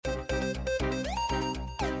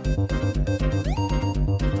Hi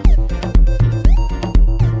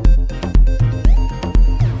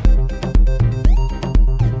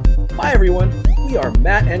everyone, we are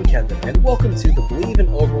Matt and Kevin, and welcome to the Believe in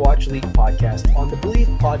Overwatch League podcast on the Believe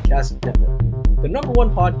Podcast Network, the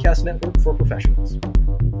 #1 podcast network for professionals.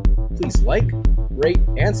 Please like, rate,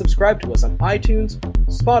 and subscribe to us on iTunes,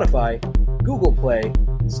 Spotify, Google Play,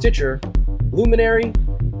 Stitcher, Luminary,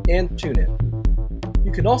 and TuneIn.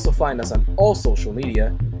 You can also find us on all social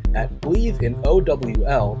media at Believe in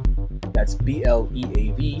OWL, that's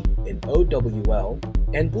BLEAV in OWL,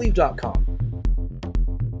 and Believe.com.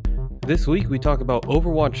 This week we talk about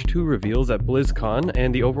Overwatch 2 reveals at BlizzCon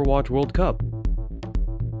and the Overwatch World Cup.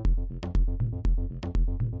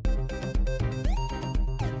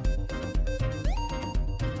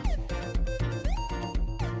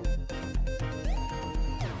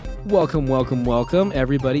 Welcome,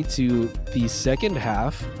 everybody, to the second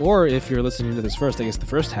half, or if you're listening to this first, I guess the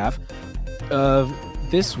first half, of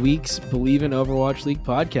this week's Believe in Overwatch League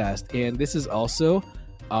podcast. And this is also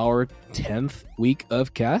our 10th week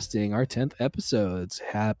of casting, our 10th episodes.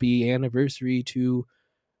 Happy anniversary to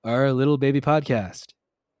our little baby podcast.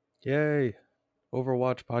 Yay!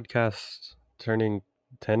 Overwatch podcast turning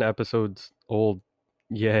 10 episodes old.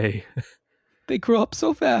 Yay. They grow up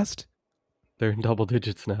so fast. They're in double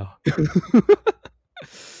digits now.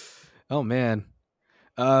 Oh, man.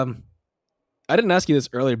 I didn't ask you this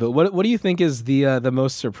earlier, but what do you think is the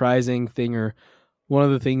most surprising thing, or one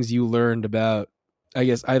of the things you learned about, I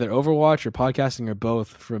guess, either Overwatch or podcasting or both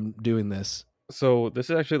from doing this? So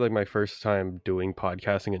this is actually like my first time doing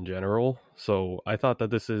podcasting in general. So I thought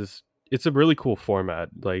that it's a really cool format,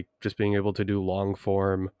 like just being able to do long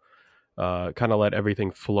form, kind of let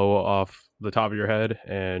everything flow off the top of your head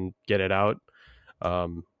and get it out.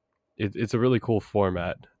 It's a really cool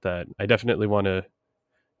format that I definitely want to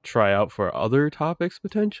try out for other topics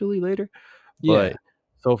potentially later. Yeah. But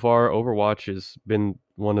so far, Overwatch has been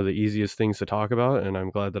one of the easiest things to talk about, and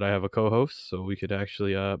I'm glad that I have a co-host so we could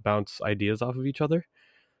actually bounce ideas off of each other.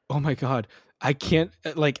 Oh my God. I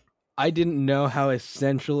didn't know how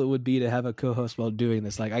essential it would be to have a co-host while doing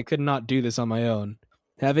this. Like, I could not do this on my own.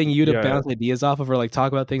 Having you to bounce ideas off of, or like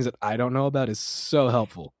talk about things that I don't know about, is so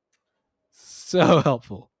helpful. So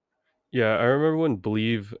helpful. Yeah, I remember when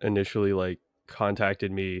Believe initially like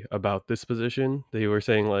contacted me about this position. They were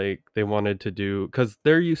saying like they wanted to do, because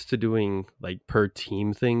they're used to doing like per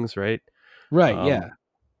team things, right? Right, yeah.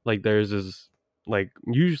 Like theirs is like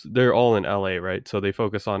usually they're all in LA, right? So they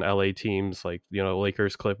focus on LA teams like, you know,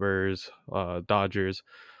 Lakers, Clippers, Dodgers,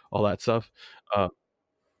 all that stuff.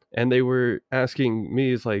 And they were asking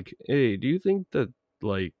me, is like, hey, do you think that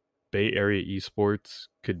like Bay Area esports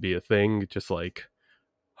could be a thing, just like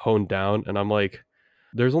honed down? And I'm like,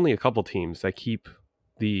 there's only a couple teams that keep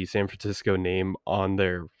the San Francisco name on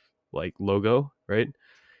their like logo, right?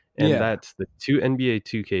 And that's the two NBA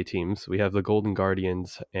 2K teams. We have the Golden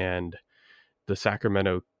Guardians and the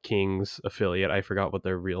Sacramento Kings affiliate. I forgot what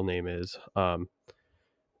their real name is. And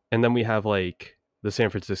then we have like the San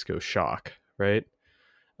Francisco Shock, right?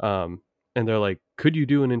 And they're like, could you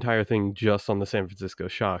do an entire thing just on the San Francisco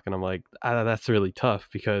Shock? And I'm like, that's really tough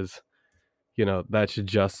because, you know, that's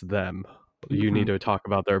just them. You need to talk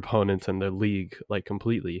about their opponents and their league like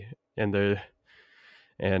completely. And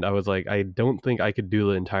I was like, I don't think I could do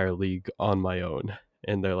the entire league on my own.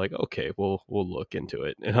 And they're like, okay, we'll look into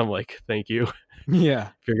it. And I'm like, thank you. Yeah.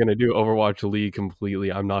 If you're gonna do Overwatch League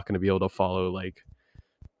completely, I'm not gonna be able to follow like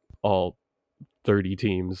all 30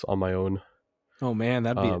 teams on my own. Oh man,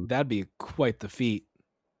 that'd be quite the feat.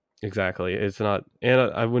 Exactly. It's not, and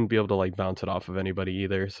I wouldn't be able to like bounce it off of anybody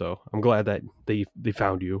either. So I'm glad that they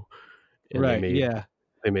found you. And right.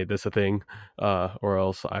 They made this a thing, or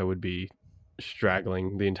else I would be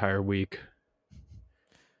straggling the entire week.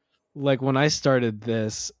 Like when I started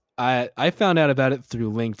this, I found out about it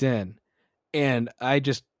through LinkedIn, and I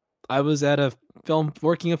was at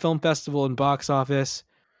working a film festival in box office.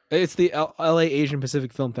 It's the LA Asian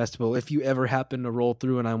Pacific Film Festival. If you ever happen to roll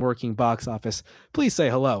through and I'm working box office, please say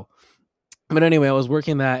hello. But anyway, I was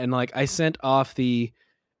working that, and like I sent off the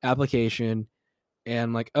application,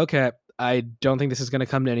 and like, okay, I don't think this is going to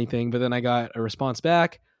come to anything. But then I got a response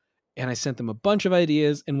back, and I sent them a bunch of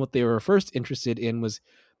ideas. And what they were first interested in was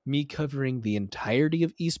me covering the entirety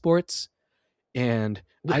of esports. And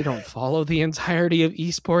I don't follow the entirety of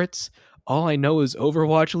esports. All I know is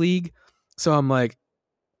Overwatch League. So I'm like,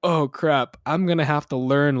 oh crap, I'm going to have to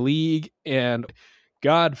learn League, and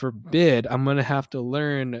God forbid I'm going to have to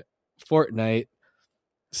learn Fortnite.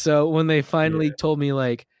 So when they finally told me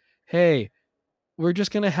like, hey, we're just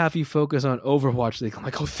going to have you focus on Overwatch League, I'm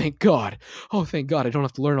like, oh, thank God. I don't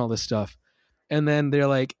have to learn all this stuff. And then they're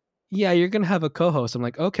like, yeah, you're going to have a co-host. I'm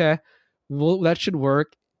like, okay, well, that should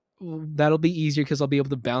work. That'll be easier because I'll be able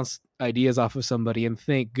to bounce ideas off of somebody. And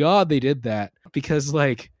thank God they did that, because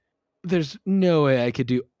like there's no way I could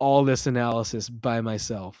do all this analysis by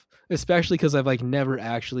myself, especially because I've like never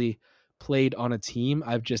actually played on a team.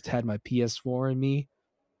 I've just had my PS4 in me.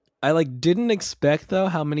 I like didn't expect though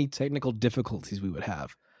how many technical difficulties we would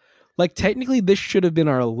have. Like technically this should have been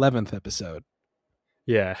our 11th episode.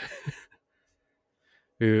 Yeah.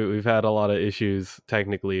 We've had a lot of issues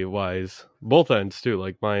technically wise, both ends too.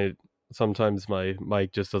 Like sometimes my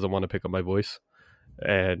mic just doesn't want to pick up my voice,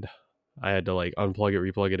 and I had to like unplug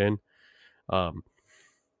it, replug it in.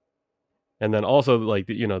 And then also like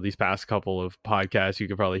these past couple of podcasts, you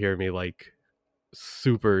could probably hear me like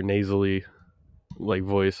super nasally like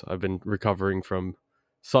voice. I've been recovering from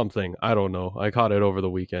something, I don't know. I caught it over the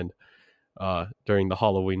weekend during the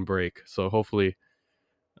Halloween break, so hopefully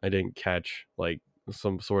I didn't catch like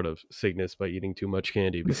some sort of sickness by eating too much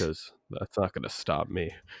candy, because that's not going to stop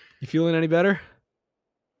me. You feeling any better?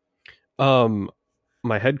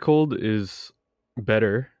 My head cold is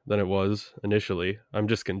better than it was initially. I'm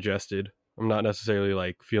just congested. I'm not necessarily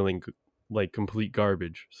like feeling like complete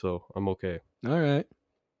garbage, so I'm okay. All right.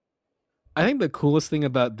 I think the coolest thing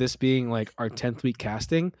about this being like our 10th week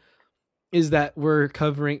casting is that we're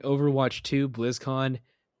covering Overwatch 2, BlizzCon,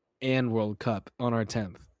 and World Cup on our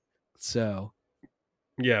 10th. So,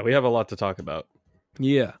 yeah, we have a lot to talk about.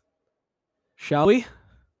 Yeah. Shall we?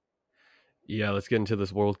 Yeah, let's get into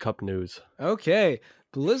this World Cup news. Okay.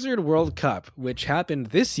 Blizzard World Cup, which happened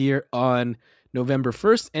this year on November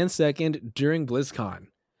 1st and 2nd during BlizzCon.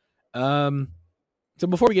 So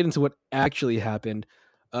before we get into what actually happened,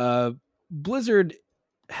 Blizzard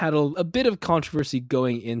had a bit of controversy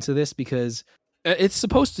going into this because it's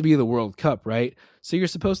supposed to be the World Cup, right? So you're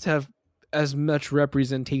supposed to have as much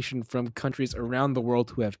representation from countries around the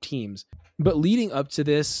world who have teams. But leading up to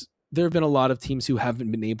this, there have been a lot of teams who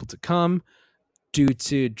haven't been able to come due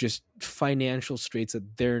to just financial straits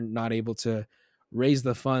that they're not able to raise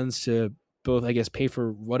the funds to both, I guess, pay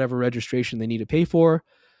for whatever registration they need to pay for,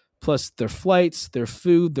 plus their flights, their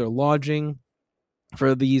food, their lodging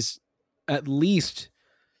for these at least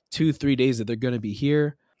 2-3 days that they're going to be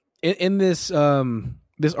here. In this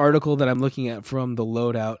this article that I'm looking at from the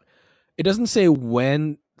Loadout, it doesn't say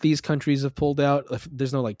when these countries have pulled out.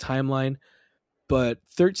 There's no like timeline, but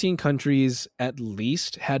 13 countries at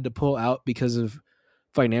least had to pull out because of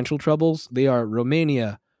financial troubles. They are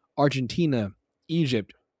Romania, Argentina,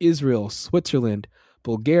 Egypt, Israel, Switzerland,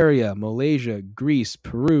 Bulgaria, Malaysia, Greece,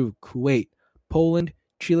 Peru, Kuwait, Poland,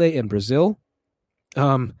 Chile, and Brazil.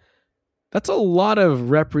 That's a lot of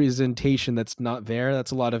representation that's not there.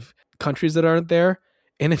 That's a lot of countries that aren't there.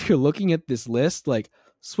 And if you're looking at this list, like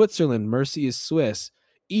Switzerland, Mercy is Swiss.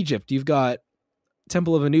 Egypt, you've got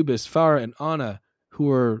Temple of Anubis, Farah, and Anna, who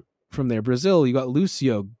are from there. Brazil, you got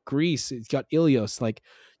Lucio. Greece, it's got Ilios. Like,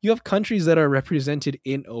 you have countries that are represented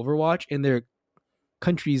in Overwatch, and their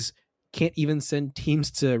countries can't even send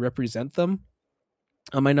teams to represent them.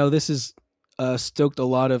 I know this has stoked a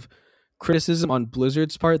lot of criticism on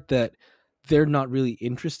Blizzard's part that they're not really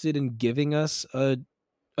interested in giving us a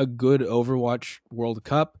good Overwatch World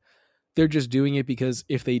Cup. They're just doing it because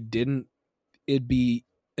if they didn't, it'd be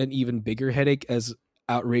an even bigger headache as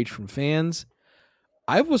outrage from fans.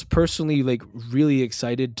 I was personally like really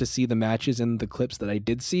excited to see the matches and the clips that I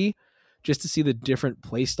did see, just to see the different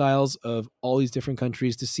play styles of all these different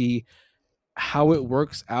countries, to see how it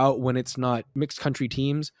works out when it's not mixed country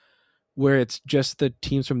teams, where it's just the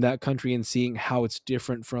teams from that country, and seeing how it's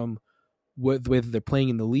different from what they're playing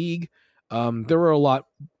in the league. There were a lot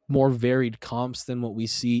more varied comps than what we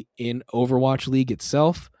see in Overwatch League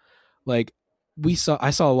itself. Like I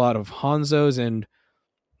saw a lot of Hanzos and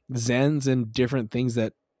Zens and different things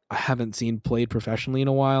that I haven't seen played professionally in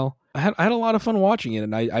a while. I had a lot of fun watching it,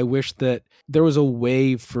 and I wish that there was a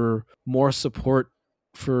way for more support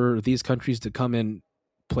for these countries to come and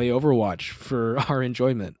play Overwatch for our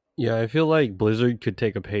enjoyment. Yeah, I feel like Blizzard could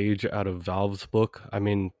take a page out of Valve's book. I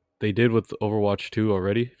mean, they did with Overwatch 2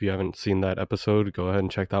 already. If you haven't seen that episode, go ahead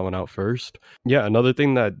and check that one out first. Yeah, another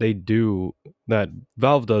thing that they do that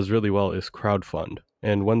Valve does really well is crowdfund.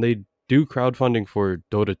 And when they do crowdfunding for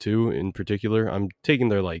Dota 2 in particular, I'm taking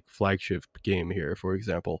their like flagship game here, for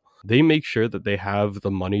example. They make sure that they have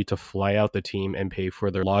the money to fly out the team and pay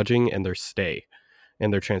for their lodging and their stay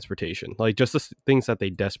and their transportation, like just the things that they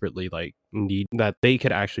desperately like need that they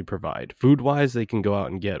could actually provide. Food wise, they can go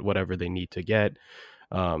out and get whatever they need to get.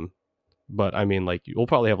 But I mean, like, you'll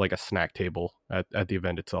probably have like a snack table at the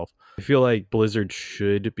event itself. I feel like Blizzard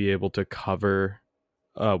should be able to cover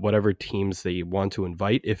whatever teams they want to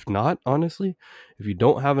invite. If not, honestly, if you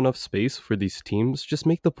don't have enough space for these teams, just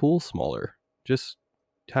make the pool smaller. Just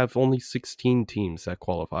have only 16 teams that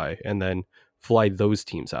qualify and then fly those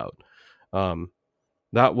teams out.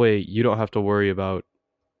 That way you don't have to worry about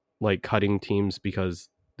like cutting teams because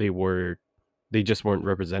they just weren't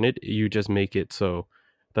represented. You just make it so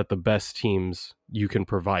that the best teams you can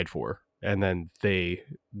provide for, and then they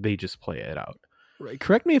just play it out. Right.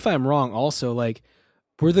 Correct me if I'm wrong. Also, like,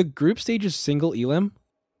 were the group stages single elim?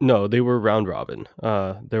 No, they were round robin.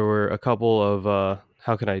 There were a couple of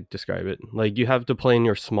how can I describe it? Like, you have to play in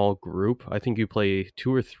your small group. I think you play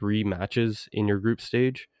 2 or 3 matches in your group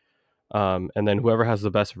stage. And then whoever has the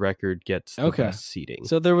best record gets the best seeding.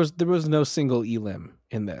 So there was no single elim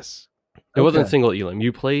in this. It wasn't single elim.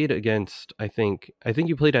 You played against, I think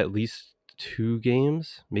you played at least 2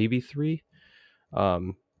 games, maybe 3.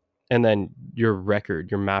 And then your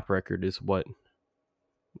map record is what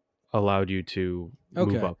allowed you to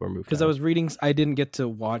move up or move down. Because I was reading, I didn't get to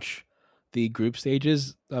watch the group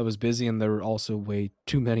stages. I was busy, and there were also way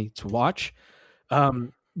too many to watch.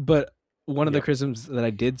 But one of the criticisms that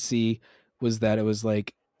I did see was that it was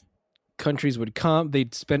like countries would come,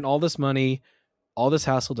 they'd spend all this money, all this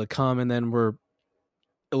hassle to come, and then were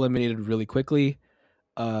eliminated really quickly.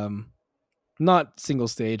 Not single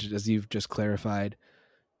stage, as you've just clarified,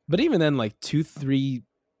 but even then, like 2-3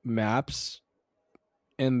 maps,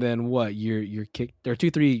 and then what? You're kicked, or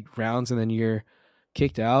 2-3 rounds, and then you're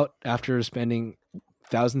kicked out after spending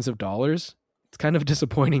thousands of dollars. It's kind of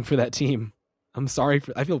disappointing for that team. I'm sorry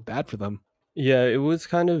I feel bad for them. Yeah, it was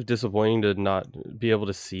kind of disappointing to not be able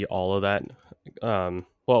to see all of that.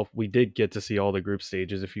 Well, we did get to see all the group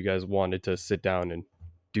stages if you guys wanted to sit down and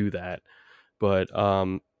do that. But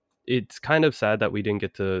it's kind of sad that we didn't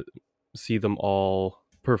get to see them all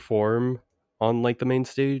perform on like the main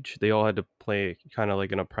stage. They all had to play kind of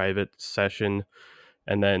like in a private session,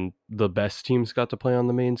 and then the best teams got to play on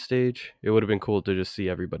the main stage. It would have been cool to just see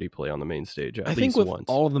everybody play on the main stage at least once. I think with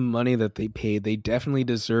all the money that they paid, they definitely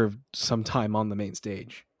deserved some time on the main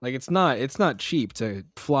stage. Like, it's not cheap to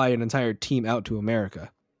fly an entire team out to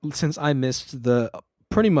America. Since I missed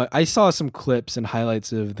I saw some clips and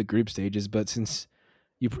highlights of the group stages, but since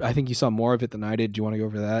I think you saw more of it than I did, do you want to go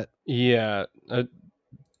over that? Yeah,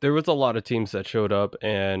 there was a lot of teams that showed up,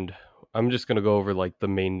 and I'm just going to go over like the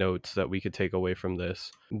main notes that we could take away from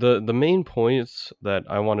this. The main points that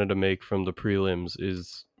I wanted to make from the prelims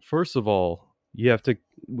is, first of all, we have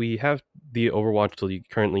the Overwatch League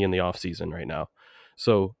currently in the off season right now.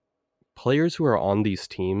 So players who are on these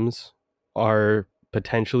teams are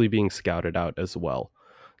potentially being scouted out as well.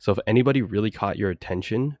 So if anybody really caught your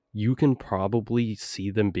attention, you can probably see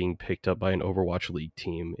them being picked up by an Overwatch League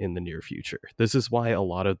team in the near future. This is why a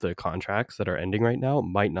lot of the contracts that are ending right now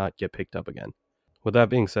might not get picked up again. With that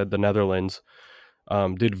being said, the Netherlands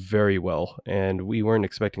did very well, and we weren't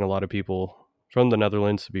expecting a lot of people from the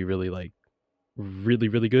Netherlands to be really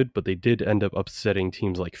good, but they did end up upsetting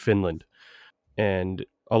teams like Finland and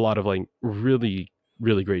a lot of like really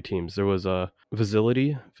great teams. There was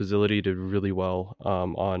Facility did really well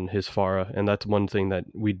on his Pharah, and that's one thing that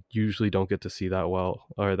we usually don't get to see that well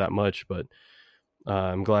or that much, but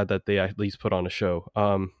I'm glad that they at least put on a show.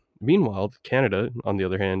 Meanwhile, Canada, on the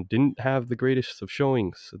other hand, didn't have the greatest of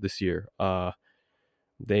showings this year.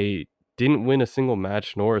 They didn't win a single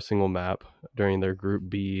match nor a single map during their Group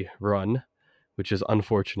B run, which is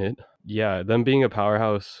unfortunate. Yeah, them being a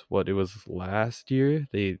powerhouse, it was last year?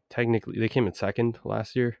 They came in second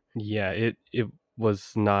last year. Yeah, it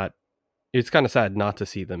was not. It's kind of sad not to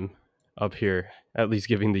see them up here, at least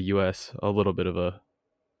giving the US a little bit of a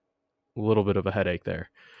headache there.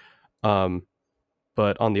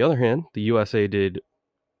 But on the other hand, the USA did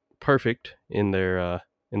perfect in their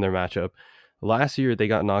matchup. Last year they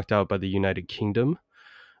got knocked out by the United Kingdom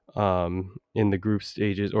in the group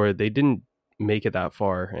stages, or they didn't make it that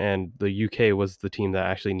far, and the UK was the team that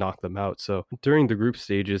actually knocked them out. So during the group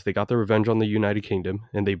stages, they got their revenge on the United Kingdom,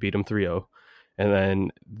 and they beat them 3-0. And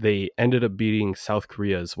then they ended up beating South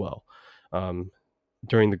Korea as well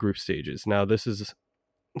during the group stages. Now, this is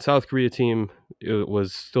South Korea team. It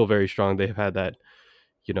was still very strong. They've had that,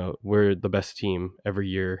 we're the best team every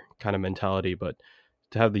year kind of mentality, but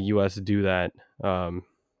to have the US do that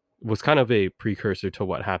was kind of a precursor to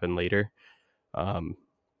what happened later.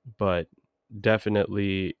 But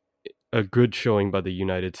definitely a good showing by the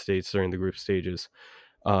United States during the group stages.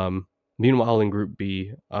 Meanwhile, in Group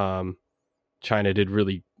B, China did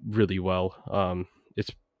really, really well.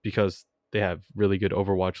 It's because they have really good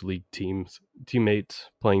Overwatch League teammates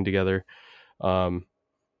playing together.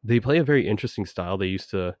 They play a very interesting style. They used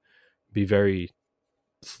to be very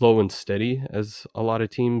slow and steady as a lot of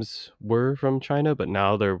teams were from China, but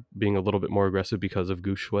now they're being a little bit more aggressive because of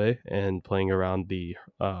Gu Shui and playing around the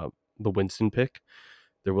Winston pick.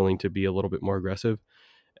 They're willing to be a little bit more aggressive.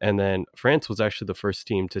 And then France was actually the first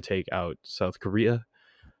team to take out South Korea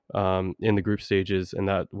in the group stages, and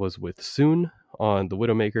that was with Soon on the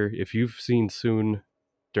Widowmaker. If you've seen Soon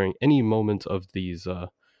during any moment of these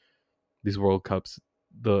World Cups,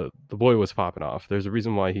 the boy was popping off. There's a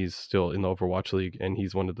reason why he's still in the Overwatch League, and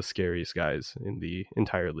he's one of the scariest guys in the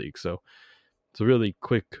entire league. So it's a really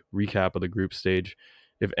quick recap of the group stage.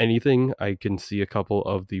 If anything, I can see a couple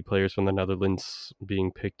of the players from the Netherlands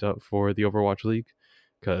being picked up for the Overwatch League,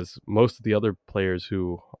 because most of the other players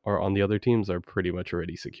who are on the other teams are pretty much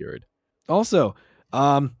already secured. Also,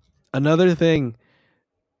 another thing,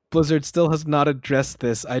 Blizzard still has not addressed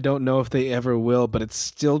this. I don't know if they ever will, but it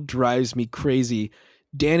still drives me crazy.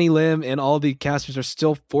 Danny Lim and all the casters are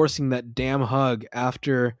still forcing that damn hug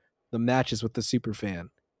after the matches with the super fan.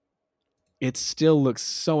 It still looks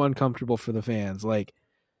so uncomfortable for the fans. Like,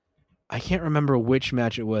 I can't remember which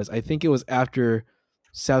match it was. I think it was after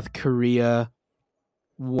South Korea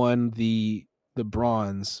won the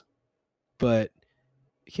bronze, but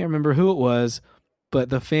I can't remember who it was. But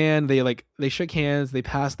the fan, they shook hands, they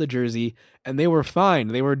passed the jersey, and they were fine.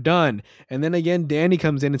 They were done. And then again, Danny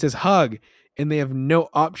comes in and says, hug. And they have no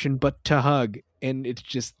option but to hug. And it's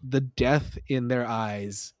just the death in their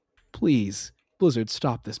eyes. Please, Blizzard,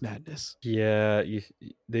 stop this madness. Yeah,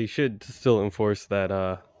 they should still enforce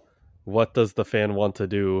that what does the fan want to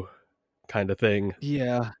do kind of thing.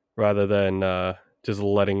 Yeah. Rather than just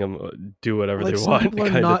letting them do whatever they some want.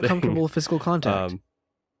 People are not comfortable with physical contact.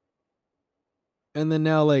 And then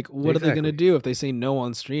now, what are they going to do if they say no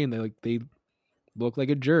on stream? They look like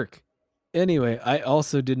a jerk. Anyway, I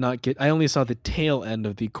also did not I only saw the tail end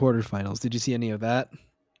of the quarterfinals. Did you see any of that?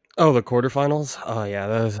 Oh, the quarterfinals? Oh,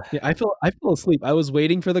 yeah. Yeah, I fell asleep. I was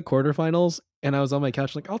waiting for the quarterfinals, and I was on my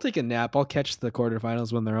couch like, I'll take a nap. I'll catch the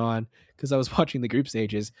quarterfinals when they're on, because I was watching the group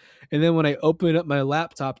stages. And then when I opened up my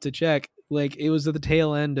laptop to check, it was at the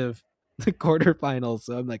tail end of the quarterfinals.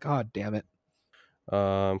 So I'm like, oh, damn it.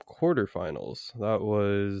 Quarterfinals. That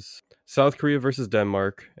was South Korea versus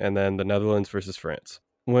Denmark, and then the Netherlands versus France.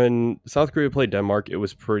 When South Korea played Denmark, it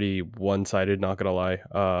was pretty one-sided, not gonna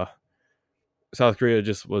lie. South Korea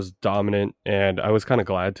just was dominant, and I was kind of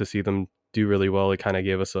glad to see them do really well. It kind of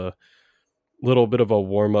gave us a little bit of a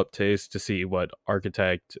warm-up taste to see what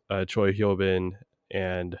Architect, Choi Hyobin,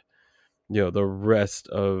 and the rest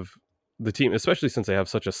of the team, especially since they have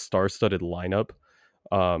such a star-studded lineup.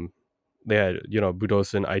 They had,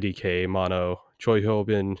 Budosin, IDK, Mono, Choi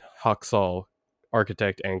Hyobin, Haksal,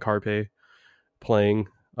 Architect, and Carpe playing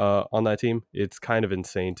on that team. It's kind of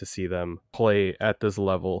insane to see them play at this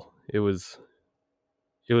level. It was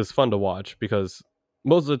fun to watch, because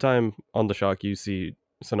most of the time on the Shock you see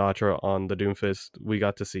Sinatra on the Doomfist. We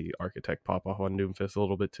got to see Architect pop off on Doomfist a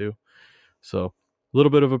little bit too. So a little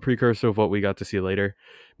bit of a precursor of what we got to see later.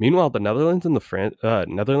 Meanwhile, the Netherlands and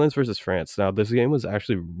Netherlands versus France. Now, this game was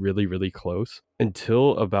actually really, really close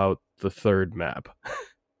until about the third map.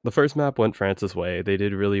 The first map went France's way. They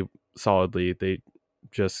did really solidly. They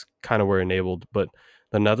just kind of were enabled, but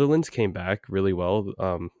the Netherlands came back really well.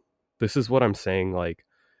 This is what I'm saying.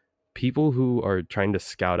 People who are trying to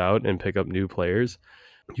scout out and pick up new players,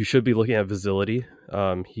 you should be looking at Visility.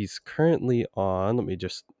 He's currently on, let me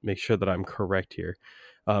just make sure that I'm correct here.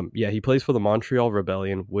 He plays for the Montreal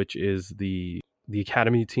Rebellion, which is the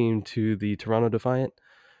academy team to the Toronto Defiant.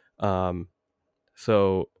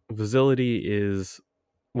 So Visility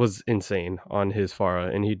was insane on his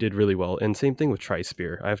Pharah, and he did really well. And same thing with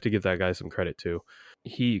Tri-Spear. I have to give that guy some credit too.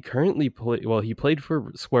 He currently he played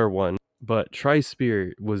for Square One, but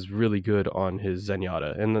Tri-Spear was really good on his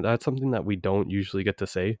Zenyatta, and that's something that we don't usually get to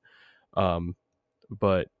say.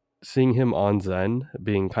 But seeing him on Zen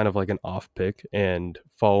being kind of like an off pick and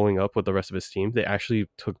following up with the rest of his team, they actually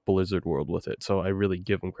took Blizzard World with it. So I really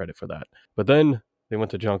give him credit for that. But then they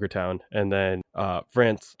went to Junkertown, and then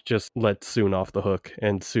France just let Soon off the hook,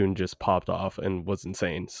 and Soon just popped off and was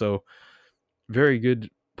insane. So very good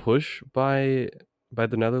push by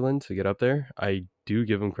the Netherlands to get up there. I do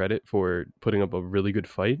give them credit for putting up a really good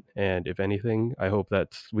fight, and if anything, I hope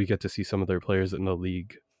that we get to see some of their players in the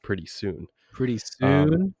league pretty soon.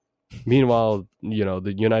 Meanwhile,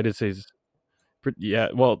 the United States,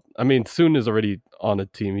 Soon is already on a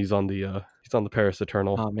team. He's on the Paris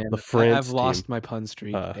Eternal. Oh man, the France I've lost team. My pun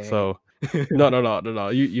streak. So no,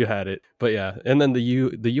 you had it. But yeah, and then the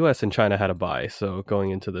US and China had a bye, so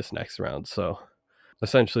going into this next round. So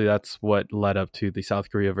essentially that's what led up to the South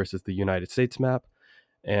Korea versus the United States map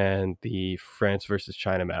and the France versus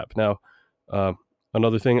China map. Now,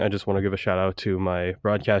 Another thing, I just want to give a shout out to my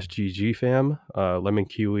Broadcast GG fam, Lemon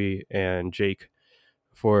Kiwi and Jake,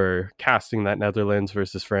 for casting that Netherlands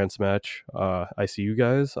versus France match. I see you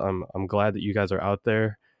guys. I'm glad that you guys are out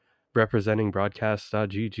there representing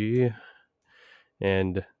broadcast.gg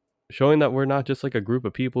and showing that we're not just like a group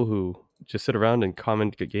of people who just sit around and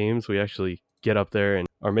comment games. We actually get up there and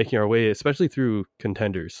are making our way, especially through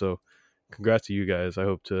contenders. So congrats to you guys. I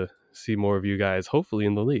hope to see more of you guys, hopefully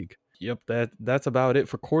in the league. Yep, that's about it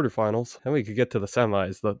for quarterfinals. And we could get to the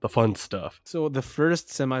semis, the fun stuff. So the first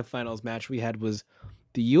semifinals match we had was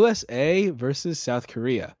the USA versus South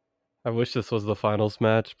Korea. I wish this was the finals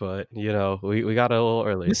match, but you know, we got it a little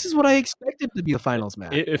early. This is what I expected to be the finals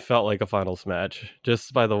match. It felt like a finals match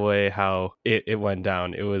just by the way how it went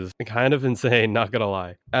down. It was kind of insane, not gonna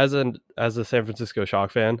lie. As a San Francisco Shock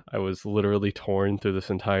fan, I was literally torn through this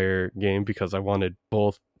entire game because I wanted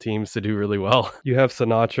both teams to do really well. You have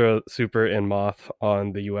Sinatraa, Super, and Moth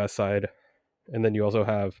on the US side. And then you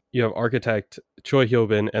have Architect, Choi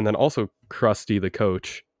Hyobin, and then also Krusty, the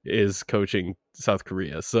coach, is coaching South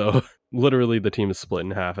Korea. So literally the team is split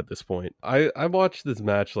in half at this point. I watched this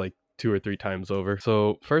match like 2 or 3 times over.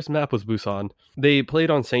 So first map was Busan. They played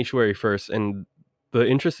on Sanctuary first, and the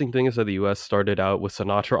interesting thing is that the US started out with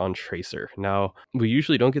Sinatraa on Tracer. Now, we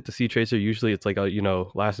usually don't get to see Tracer. Usually it's like a,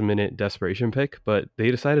 last minute desperation pick, but they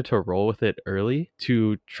decided to roll with it early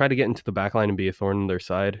to try to get into the backline and be a thorn in their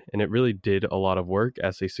side. And it really did a lot of work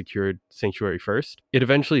as they secured Sanctuary first. It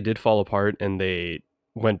eventually did fall apart and they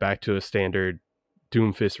went back to a standard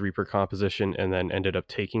Doomfist Reaper composition and then ended up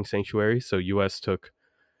taking Sanctuary. So US took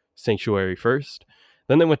Sanctuary first.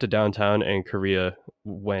 Then they went to downtown and Korea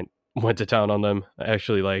went to town on them.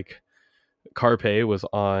 Actually, like, Carpe was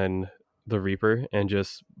on the Reaper and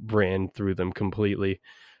just ran through them completely.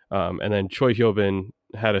 And then Choi Hyobin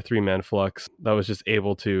had a 3-man flux that was just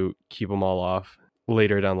able to keep them all off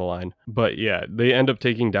later down the line. But yeah, they end up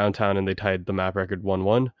taking downtown and they tied the map record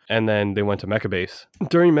 1-1. And then they went to Mecha Base.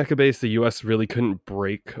 During Mecha Base, the US really couldn't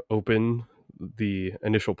break open the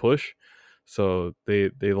initial push. So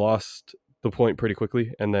they lost the point pretty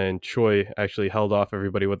quickly, and then Choi actually held off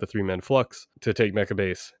everybody with the 3-man flux to take Mecha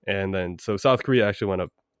Base, and then so South Korea actually went up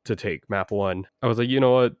to take map 1. I was like, you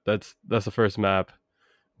know what, that's the first map,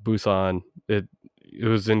 Busan. It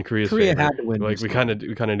was in Korea's favor. Had to win. Like Busan.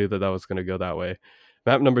 we kind of knew that was going to go that way.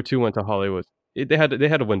 Map number 2 went to Hollywood. They had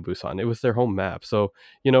to win Busan. It was their home map, so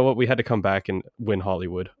you know what, we had to come back and win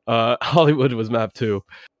Hollywood. Hollywood was map 2.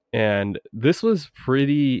 And this was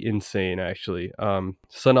pretty insane, actually.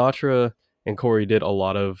 Sinatraa and Corey did a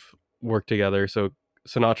lot of work together. So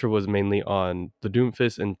Sinatraa was mainly on the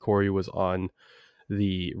Doomfist and Corey was on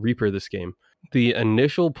the Reaper this game. The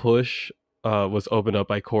initial push was opened up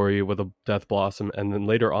by Corey with a Death Blossom, and then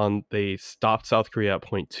later on they stopped South Korea at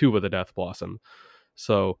point 2 with a Death Blossom.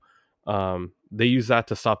 So they used that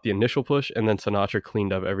to stop the initial push, and then Sinatraa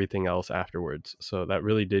cleaned up everything else afterwards. So that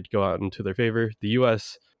really did go out into their favor. The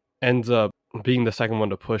US ends up being the second one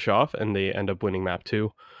to push off, and they end up winning map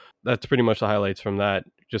 2. That's pretty much the highlights from that.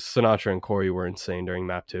 Just Sinatraa and Corey were insane during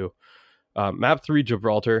map 2. Map 3,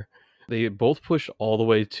 Gibraltar, they both pushed all the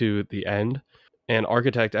way to the end, and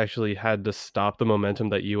Architect actually had to stop the momentum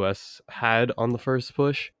that US had on the first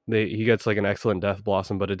push. He gets like an excellent Death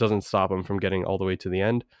Blossom, but it doesn't stop him from getting all the way to the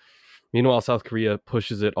end. Meanwhile, South Korea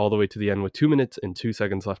pushes it all the way to the end with 2 minutes and 2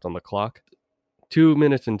 seconds left on the clock. 2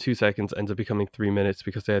 minutes and 2 seconds ends up becoming 3 minutes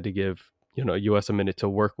because they had to give, US a minute to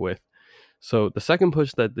work with. So the second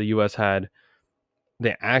push that the US had,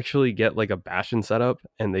 they actually get like a Bastion setup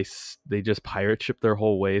and they just pirate ship their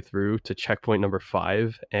whole way through to checkpoint number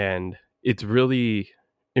 5. And it's really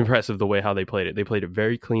impressive the way how they played it. They played it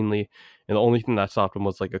very cleanly. And the only thing that stopped them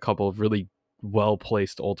was like a couple of really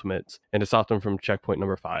well-placed ultimates. And it stopped them from checkpoint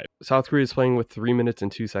number 5. South Korea is playing with 3 minutes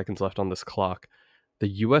and 2 seconds left on this clock. The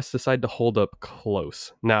US decide to hold up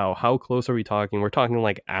close. Now, how close are we talking? We're talking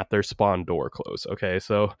like at their spawn door close. Okay,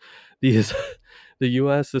 so the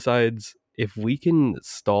US decides, if we can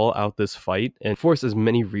stall out this fight and force as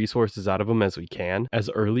many resources out of them as we can, as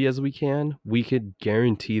early as we can, we could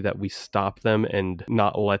guarantee that we stop them and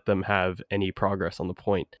not let them have any progress on the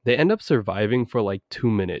point. They end up surviving for like 2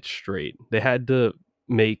 minutes straight. They had to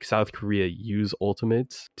make South Korea use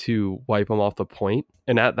ultimates to wipe them off the point.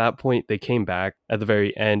 And at that point, they came back at the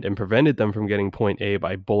very end and prevented them from getting point A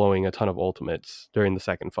by blowing a ton of ultimates during the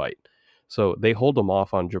second fight. So they hold them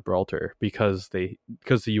off on Gibraltar because the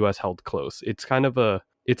US held close. It's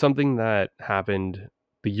something that happened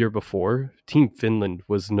the year before. Team Finland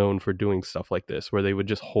was known for doing stuff like this, where they would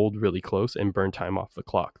just hold really close and burn time off the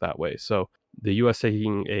clock that way. So the US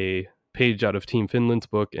taking a page out of Team Finland's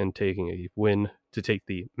book and taking a win to take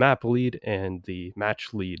the map lead and the match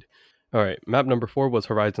lead. All right, map number 4 was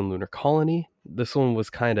Horizon Lunar Colony. This one was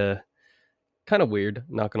kind of weird,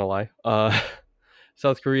 not gonna lie.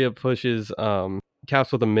 South Korea pushes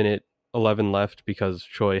caps with a minute 11 left because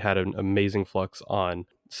Choi had an amazing flux on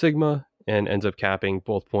Sigma and ends up capping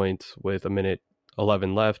both points with a minute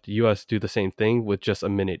 11 left. US do the same thing with just a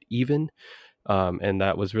minute even, and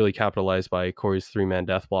that was really capitalized by Corey's 3-man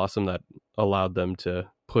Death Blossom that allowed them to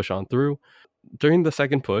push on through. During the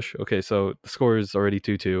second push, okay, so the score is already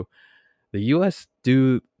 2-2. The US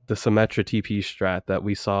do the Symmetra TP strat that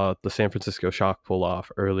we saw the San Francisco Shock pull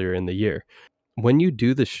off earlier in the year. When you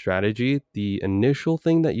do this strategy, the initial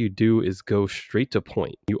thing that you do is go straight to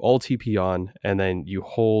point. You all TP on, and then you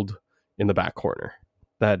hold in the back corner.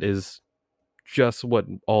 That is just what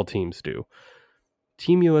all teams do.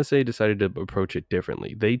 Team USA decided to approach it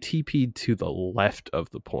differently. They TP'd to the left of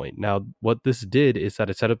the point. Now, what this did is that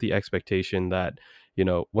it set up the expectation that,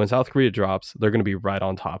 when South Korea drops, they're going to be right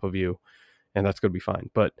on top of you, and that's going to be fine.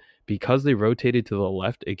 But because they rotated to the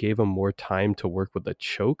left, it gave them more time to work with the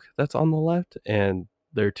choke that's on the left, and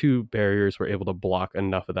their 2 barriers were able to block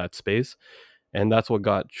enough of that space, and that's what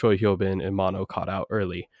got Choi Hyobin and Mono caught out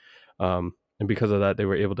early. And because of that, they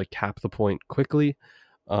were able to cap the point quickly,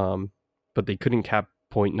 but they couldn't cap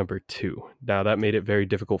point number 2. Now, that made it very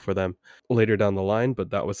difficult for them later down the line,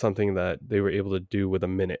 but that was something that they were able to do with a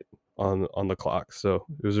minute on the clock. So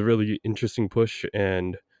it was a really interesting push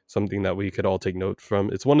and something that we could all take note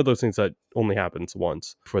from. It's one of those things that only happens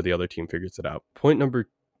once before the other team figures it out.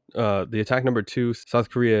 The attack number 2, South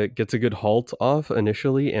Korea gets a good halt off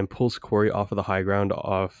initially and pulls Corey off of the high ground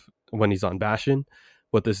off when he's on Bastion.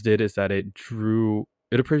 What this did is that it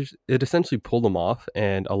essentially pulled them off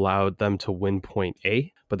and allowed them to win point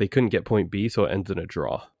A, but they couldn't get point B, so it ends in a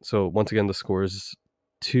draw. So once again, the score is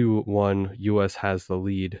 2-1. US has the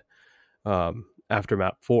lead after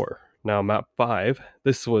map 4. Now, map 5,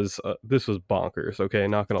 this was bonkers, okay?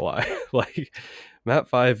 Not gonna lie. Like, map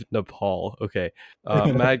 5, Nepal, okay.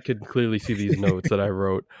 Matt could clearly see these notes that I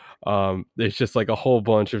wrote. It's just like a whole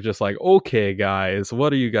bunch of just like, okay, guys,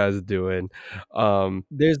 what are you guys doing?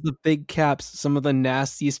 There's the big caps, some of the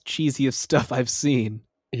nastiest, cheesiest stuff I've seen.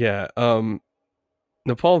 Yeah,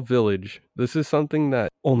 Nepal Village, this is something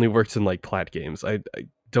that only works in, like, plat games. I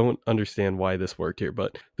don't understand why this worked here,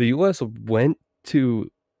 but the US went to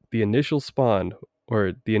the initial spawn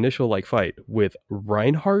or the initial fight with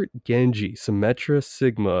Reinhardt, Genji, Symmetra,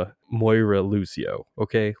 Sigma, Moira, Lucio.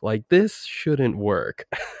 Okay, like this shouldn't work.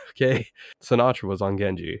 Okay, Sinatra was on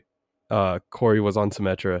Genji, Corey was on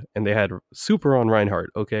Symmetra, and they had Super on Reinhardt.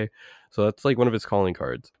 Okay, so that's like one of his calling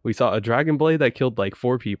cards. We saw a Dragon Blade that killed like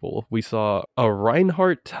 4 people. We saw a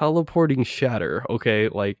Reinhardt teleporting Shatter. Okay,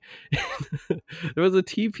 like there was a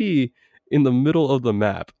TP in the middle of the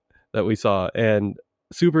map that we saw, and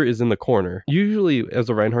Super is in the corner. Usually, as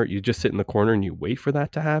a Reinhardt, you just sit in the corner and you wait for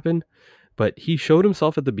that to happen. But he showed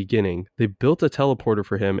himself at the beginning. They built a teleporter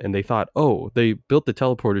for him, and they thought, they built the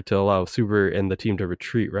teleporter to allow Super and the team to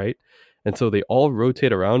retreat, right? And so they all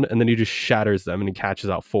rotate around, and then he just shatters them, and he catches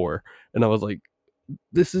out 4. And I was like,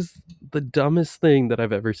 this is the dumbest thing that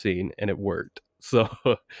I've ever seen, and it worked. So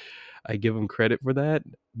I give him credit for that.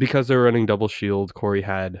 Because they're running double shield, Corey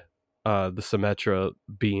had the Symmetra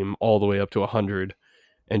beam all the way up to 100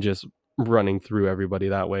 and just running through everybody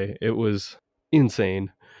that way. It was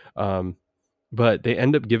insane. But they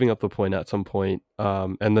end up giving up the point at some point,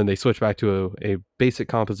 and then they switch back to a basic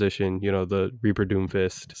composition, the Reaper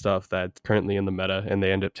Doomfist stuff that's currently in the meta, and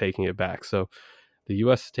they end up taking it back. So the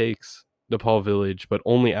US takes Nepal Village, but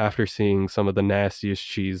only after seeing some of the nastiest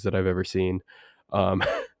cheese that I've ever seen.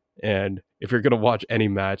 And if you're going to watch any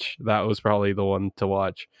match, that was probably the one to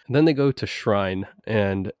watch. And then they go to Shrine,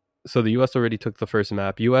 and so the US already took the first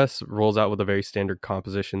map. US rolls out with a very standard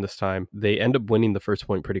composition this time. They end up winning the first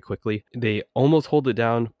point pretty quickly. They almost hold it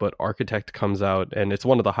down, but Architect comes out, and it's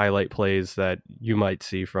one of the highlight plays that you might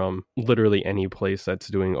see from literally any place that's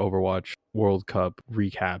doing Overwatch World Cup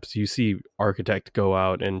recaps. You see Architect go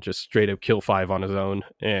out and just straight up kill 5 on his own,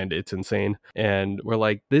 and it's insane. And we're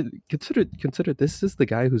like, consider this is the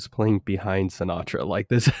guy who's playing behind Sinatra. Like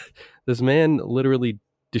this man literally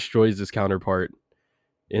destroys his counterpart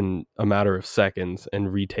in a matter of seconds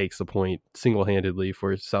and retakes the point single-handedly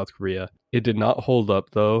for South Korea. It did not hold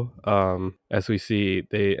up though. As we see,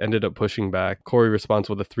 they ended up pushing back. Corey responds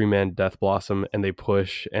with a 3-man Death Blossom, and they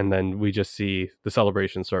push, and then we just see the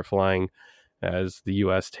celebrations start flying as the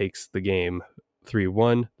US takes the game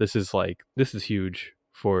 3-1. This is huge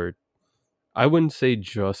for, I wouldn't say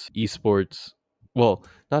just esports, well,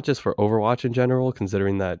 not just for Overwatch in general,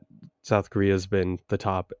 considering that South Korea has been the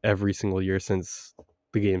top every single year since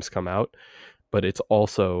the games come out, but it's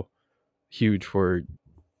also huge for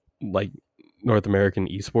like North American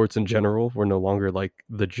esports in general. We're no longer like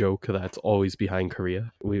the joke that's always behind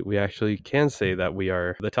Korea. We actually can say that we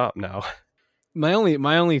are the top now. My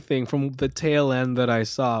only thing from the tail end that I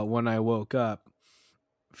saw when I woke up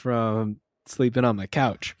from sleeping on my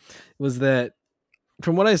couch was that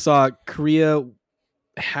from what I saw, Korea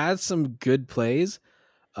had some good plays.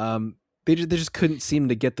 They just couldn't seem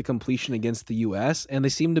to get the completion against the US, and they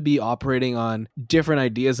seemed to be operating on different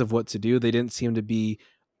ideas of what to do. They didn't seem to be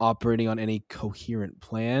operating on any coherent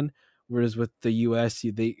plan. Whereas with the US,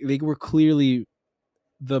 they were clearly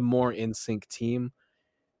the more in sync team,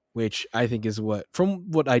 which I think is what, from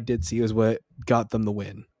what I did see, is what got them the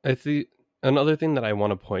win. I think another thing that I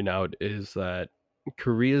want to point out is that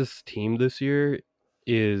Korea's team this year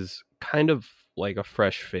is kind of like a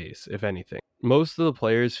fresh face, if anything. Most of the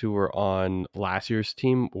players who were on last year's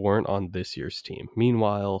team weren't on this year's team.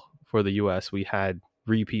 Meanwhile, for the US, we had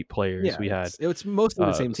repeat players. Yeah, we had it's mostly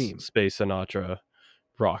the same team. Space Sinatra,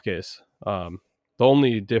 Raucus. The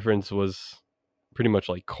only difference was pretty much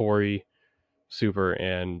like Corey, Super,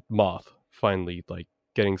 and Moth finally like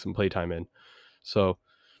getting some playtime in. So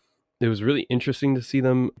it was really interesting to see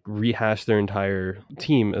them rehash their entire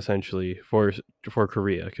team essentially for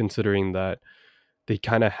Korea, considering that they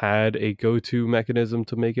kind of had a go-to mechanism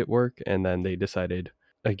to make it work, and then they decided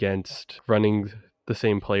against running the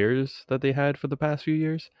same players that they had for the past few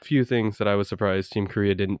years. A few things that I was surprised Team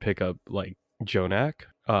Korea didn't pick up, like Jonak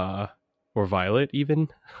or Violet even.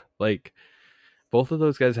 Like both of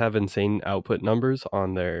those guys have insane output numbers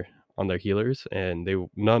on their healers, and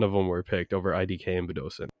none of them were picked over IDK and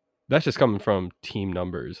Budosin. That's just coming from team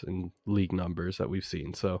numbers and league numbers that we've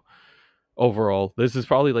seen. So overall, this is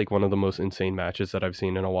probably like one of the most insane matches that I've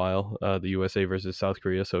seen in a while, the USA versus South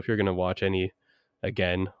Korea. So if you're going to watch any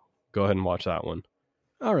again, go ahead and watch that one.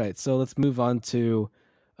 All right, so let's move on to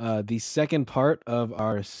the second part of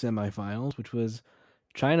our semifinals, which was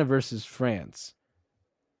China versus France.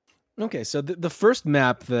 Okay, so the first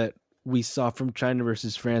map that we saw from China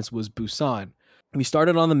versus France was Busan. We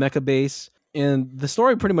started on the mecha base, and the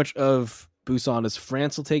story pretty much of Busan is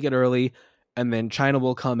France will take it early, and then China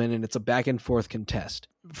will come in, and it's a back and forth contest.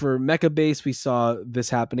 For mecha base, we saw this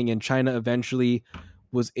happening, and China eventually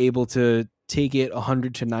was able to take it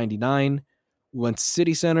 100-99. Went to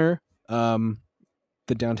City Center, the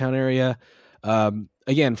downtown area.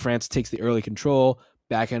 Again, France takes the early control,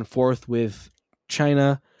 back and forth with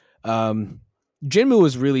China. Jinmu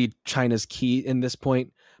was really China's key in this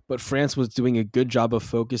point, but France was doing a good job of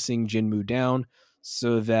focusing Jinmu down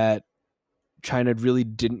so that China really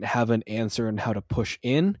didn't have an answer on how to push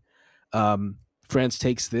in. France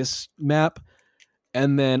takes this map,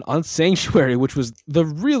 and then on Sanctuary, which was the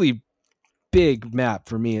really big map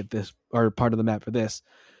for me at this, or part of the map for this,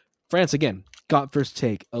 France again got first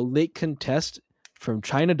take, a late contest from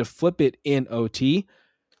China to flip it in OT.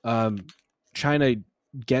 China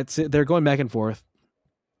gets it. They're going back and forth.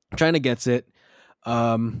 China gets it.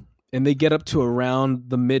 And they get up to around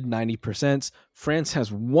the mid 90%. France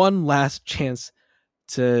has one last chance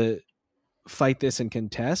to fight this and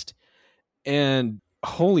contest. And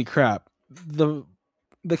holy crap, the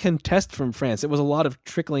contest from France, it was a lot of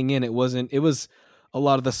trickling in. It was a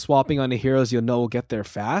lot of the swapping onto heroes you'll know will get there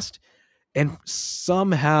fast. And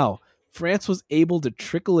somehow France was able to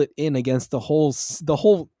trickle it in against the whole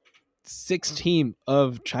 6 team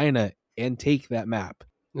of China and take that map.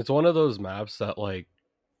 It's one of those maps that like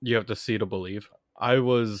you have to see to believe. I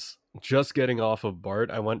was just getting off of Bart.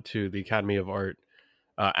 I went to the Academy of Art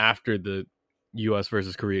after the US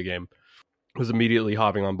versus Korea game. I was immediately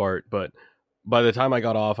hopping on Bart, but by the time I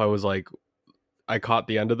got off, I was like, I caught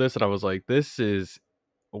the end of this and I was like,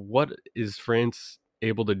 what is France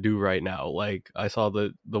able to do right now? Like I saw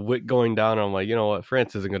the wick going down and I'm like, you know what,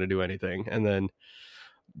 France isn't going to do anything. And then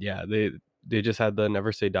yeah, they just had the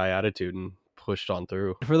never say die attitude and pushed on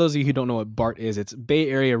through. For those of you who don't know what BART is, it's Bay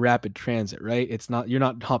Area Rapid Transit, right? It's not, you're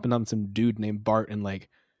not hopping on some dude named Bart and like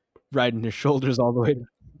riding his shoulders all the way.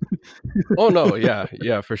 Oh no,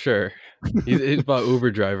 yeah, for sure. He's about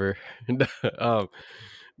Uber driver. Yeah,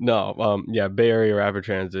 Bay Area Rapid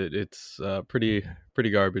Transit. It's pretty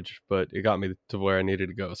garbage, but it got me to where I needed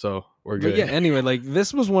to go, so we're good. But yeah, anyway, like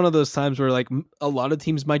this was one of those times where like a lot of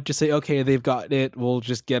teams might just say, okay, they've got it, we'll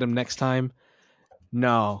just get them next time.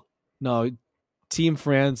 No, Team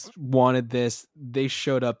France wanted this. They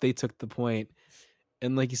showed up, they took the point,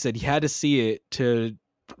 and like you said, you had to see it to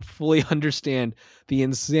fully understand the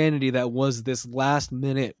insanity that was this last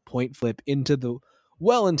minute point flip into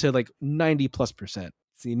like 90+%.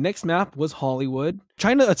 The next map was Hollywood.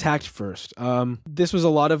 China attacked first. This was a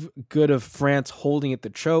lot of good of France holding at the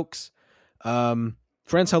chokes.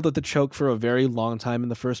 France held at the choke for a very long time in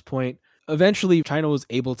the first point. Eventually, China was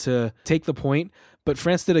able to take the point, but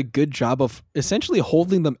France did a good job of essentially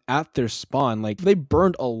holding them at their spawn. Like, they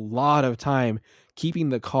burned a lot of time keeping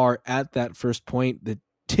the car at that first point that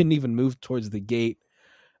didn't even move towards the gate.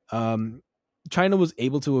 China was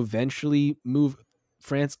able to eventually move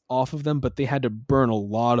France off of them, but they had to burn a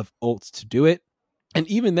lot of ults to do it. And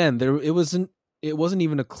even then, it wasn't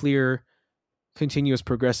even a clear, continuous,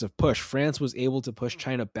 progressive push. France was able to push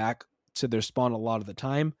China back to their spawn a lot of the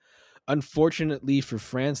time. Unfortunately for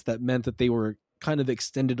France, that meant that they were kind of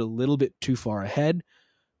extended a little bit too far ahead,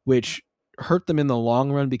 which hurt them in the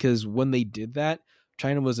long run, because when they did that,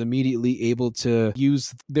 China was immediately able to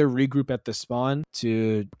use their regroup at the spawn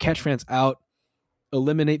to catch France out,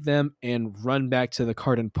 eliminate them, and run back to the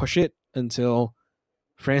cart and push it until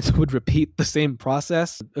France would repeat the same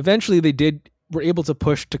process. Eventually, were able to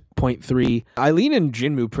push to point 3. Eileen and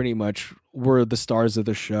Jinmu pretty much were the stars of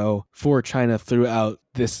the show for China throughout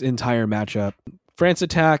this entire matchup. France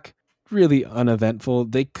attack, really uneventful.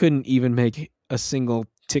 They couldn't even make a single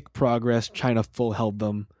tick progress. China full held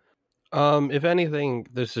them. If anything,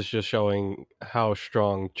 this is just showing how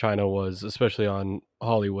strong China was, especially on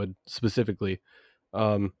Hollywood specifically.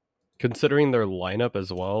 Considering their lineup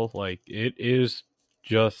as well, like it is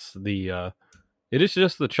just the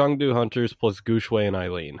Chengdu Hunters plus Gushui and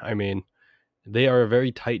Eileen. I mean, they are a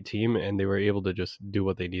very tight team, and they were able to just do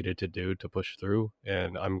what they needed to do to push through.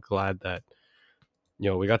 And I'm glad that,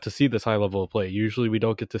 we got to see this high level of play. Usually we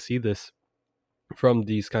don't get to see this from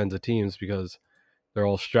these kinds of teams because they're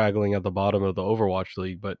all straggling at the bottom of the Overwatch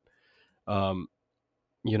League. But,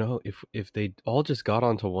 if they all just got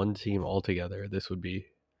onto one team altogether, this would be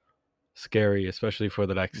scary, especially for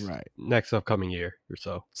the next upcoming year or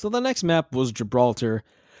so. So the next map was Gibraltar.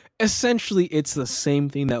 Essentially, it's the same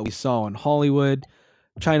thing that we saw in Hollywood.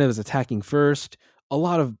 China was attacking first. A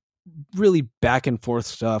lot of really back and forth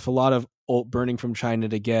stuff. A lot of ult burning from China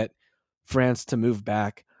to get France to move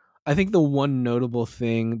back. I think the one notable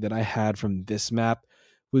thing that I had from this map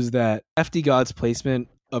was that FD God's placement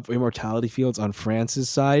of immortality fields on France's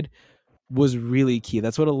side was really key.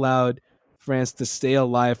 That's what allowed France to stay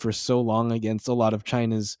alive for so long against a lot of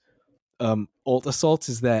China's ult assaults,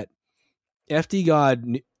 is that FD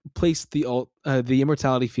God placed the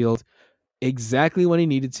immortality field exactly when he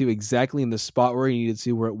needed to, exactly in the spot where he needed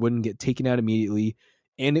to, where it wouldn't get taken out immediately,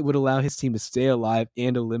 and it would allow his team to stay alive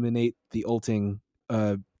and eliminate the ulting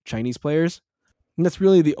Chinese players. And that's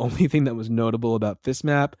really the only thing that was notable about this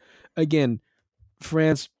map. Again,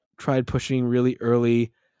 France tried pushing really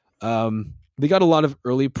early. They got a lot of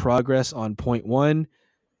early progress on point 1.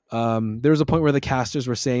 There was a point where the casters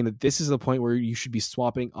were saying that this is the point where you should be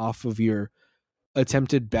swapping off of your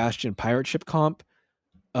attempted Bastion pirate ship comp.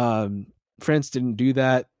 France didn't do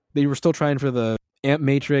that. They were still trying for the Amp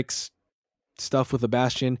Matrix stuff with the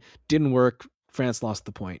Bastion. Didn't work. France lost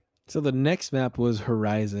the point. So the next map was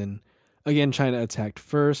Horizon. Again, China attacked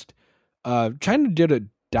first. China did a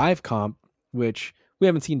dive comp, which we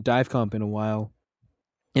haven't seen dive comp in a while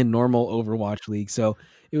in normal Overwatch League. So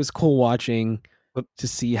it was cool watching to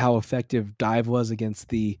see how effective dive was against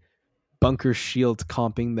the bunker shield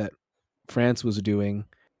comping that France was doing.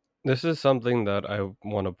 This is something that I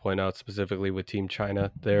want to point out specifically with Team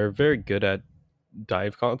China. They're very good at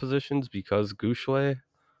dive compositions because Gushui,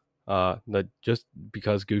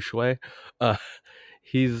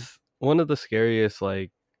 he's one of the scariest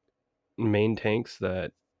main tanks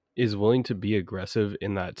that is willing to be aggressive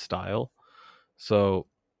in that style. So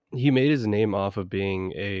he made his name off of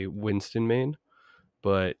being a Winston main,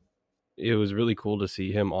 but it was really cool to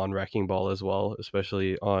see him on Wrecking Ball as well,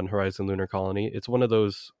 especially on Horizon Lunar Colony. It's one of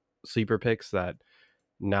those sleeper picks that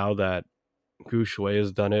now that Gushui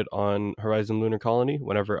has done it on Horizon Lunar Colony,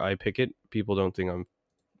 whenever I pick it, people don't think I'm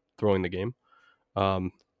throwing the game.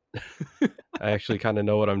 I actually kind of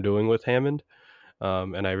know what I'm doing with Hammond,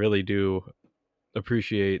 and I really do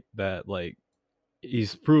appreciate that.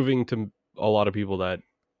 He's proving to a lot of people that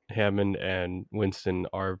Hammond and Winston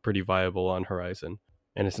are pretty viable on Horizon,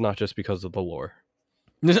 and it's not just because of the lore.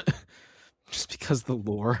 Just because of the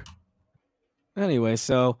lore. Anyway,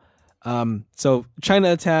 so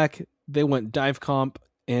China attack, they went dive comp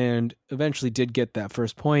and eventually did get that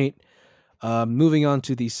first point. Moving on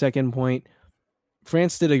to the second point,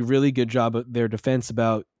 France did a really good job of their defense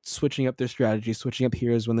about switching up their strategy, switching up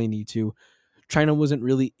heroes when they need to. China wasn't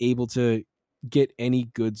really able to get any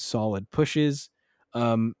good solid pushes.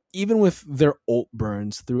 Even with their ult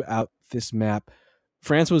burns throughout this map,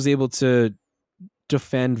 France was able to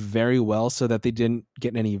defend very well so that they didn't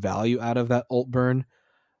get any value out of that ult burn.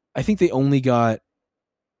 I think they only got...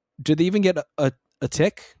 Did they even get a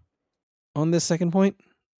tick? on this second point?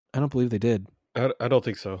 I don't believe they did. I don't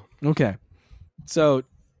think so. Okay. So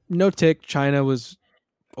no tick. China was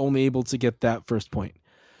only able to get that first point.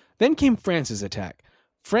 Then came France's attack.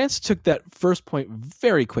 France took that first point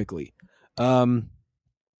very quickly. China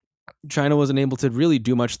wasn't able to really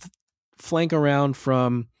do much. Flank around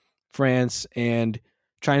from France, and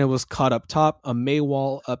China was caught up top. A May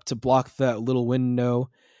wall up to block that little window,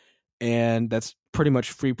 and that's pretty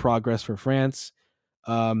much free progress for France.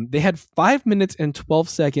 They had 5 minutes and 12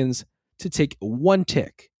 seconds to take one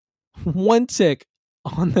tick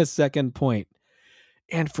on the second point.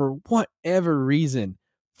 And for whatever reason,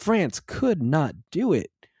 France could not do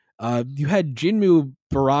it. You had Jinmu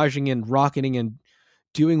barraging and rocketing and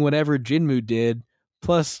doing whatever Jinmu did.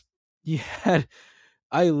 Plus, you had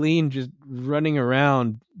Eileen just running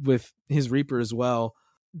around with his Reaper as well.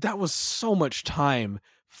 That was so much time.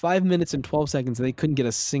 5 minutes and 12 seconds, and they couldn't get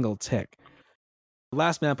a single tick. The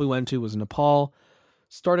last map we went to was Nepal.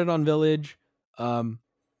 Started on Village.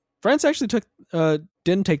 France actually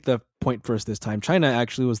didn't take the point first this time. China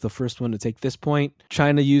actually was the first one to take this point.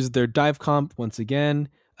 China used their dive comp once again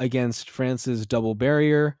against France's double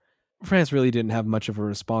barrier. France really didn't have much of a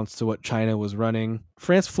response to what China was running.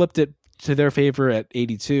 France flipped it to their favor at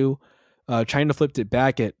 82. China flipped it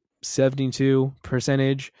back at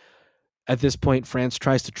 72%. At this point, France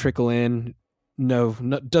tries to trickle in. No,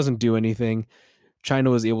 doesn't do anything.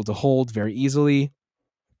 China was able to hold very easily.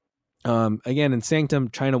 Again, in Sanctum,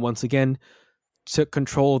 China once again took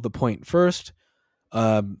control of the point first.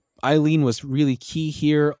 Eileen was really key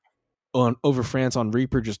here over France on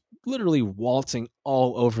Reaper, just literally waltzing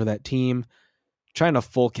all over that team. China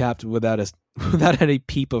full capped without any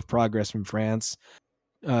peep of progress from France.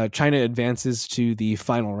 China advances to the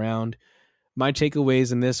final round. My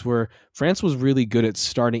takeaways in this were France was really good at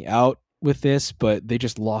starting out with this, but they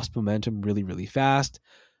just lost momentum really, really fast.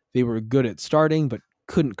 They were good at starting, but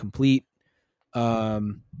couldn't complete.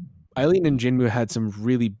 Eileen and Jinmu had some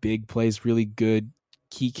really big plays, really good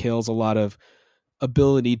key kills, a lot of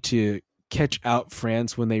ability to catch out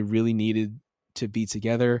France when they really needed to be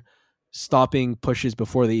together, stopping pushes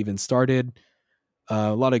before they even started.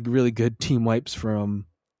 A lot of really good team wipes from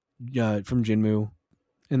Jinmu.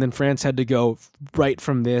 And then France had to go right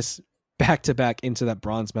from this back to back into that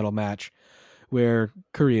bronze medal match where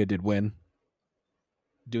Korea did win.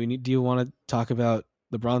 Do you want to talk about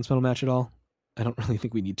the bronze medal match at all? I don't really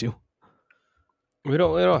think we need to. We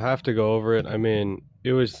don't have to go over it. I mean,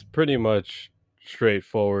 it was pretty much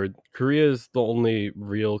straightforward. Korea is the only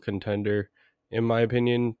real contender, in my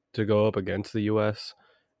opinion, to go up against the US.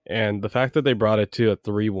 And the fact that they brought it to a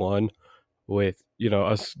 3-1 with,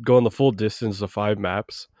 us going the full distance of 5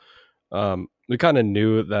 maps, we kind of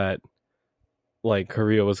knew that like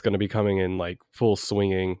Korea was going to be coming in like full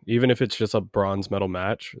swinging. Even if it's just a bronze medal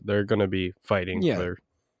match, they're going to be fighting for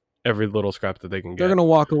every little scrap that they can get. They're going to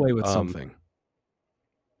walk away with something.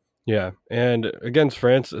 Yeah, and against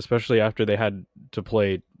France, especially after they had to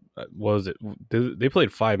play, they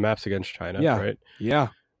played 5 maps against China, right? Yeah.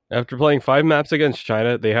 After playing 5 maps against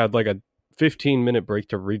China, they had like a 15-minute break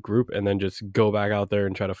to regroup and then just go back out there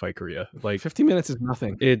and try to fight Korea. Like 15 minutes is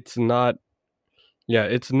nothing. It's not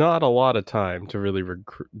a lot of time to really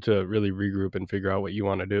regroup and figure out what you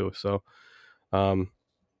want to do. So, there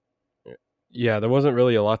wasn't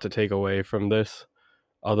really a lot to take away from this,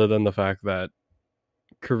 other than the fact that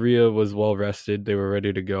Korea was well rested. They were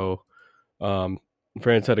ready to go.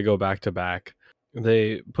 France had to go back to back.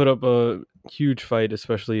 They put up a huge fight,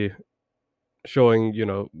 especially showing,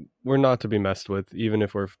 we're not to be messed with. Even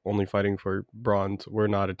if we're only fighting for bronze, we're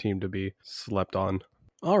not a team to be slept on.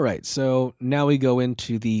 All right, so now we go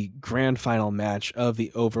into the grand final match of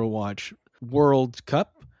the Overwatch World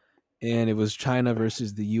Cup, and it was China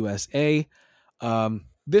versus the USA.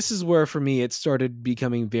 This is where, for me, it started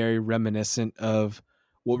becoming very reminiscent of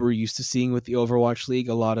what we're used to seeing with the Overwatch League.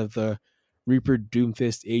 A lot of the Reaper,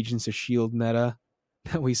 Doomfist, Agents of S.H.I.E.L.D. meta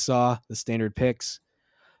that we saw, the standard picks.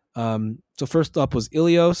 So first up was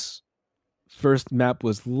Ilios. First map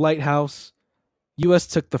was Lighthouse. US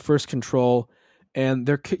took the first control, and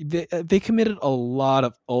they committed a lot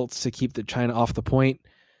of ults to keep the China off the point.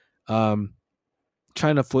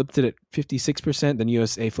 China flipped it at 56%, then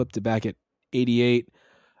USA flipped it back at 88%.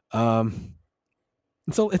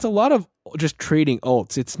 So it's a lot of just trading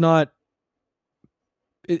ults.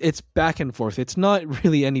 It's back and forth. It's not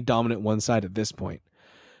really any dominant one side at this point.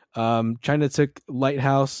 China took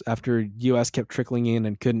Lighthouse after US kept trickling in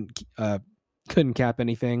and couldn't cap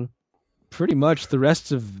anything. Pretty much the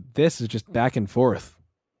rest of this is just back and forth.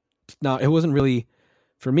 Now, it wasn't really,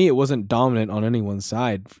 for me, it wasn't dominant on anyone's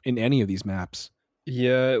side in any of these maps.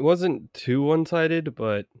 Yeah, it wasn't too one-sided,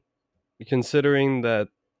 but considering that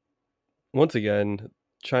once again,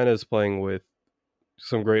 China is playing with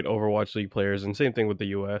some great Overwatch League players, and same thing with the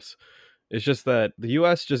US. It's just that the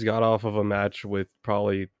US just got off of a match with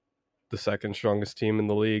probably the second strongest team in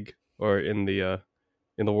the league, or in the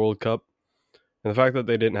World Cup. And the fact that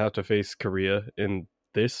they didn't have to face Korea in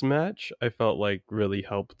this match, I felt like really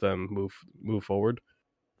helped them move forward.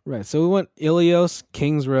 Right. So we went Ilios,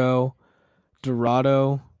 Kings Row,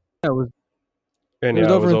 Dorado. Yeah, And it was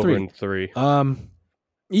yeah, it over was in over three. in 3.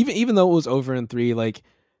 Even though it was over in 3, like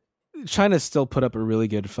China still put up a really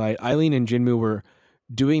good fight. Eileen and Jinmu were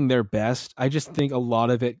doing their best. I just think a lot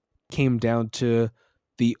of it came down to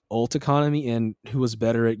the ult economy and who was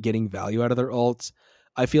better at getting value out of their ults.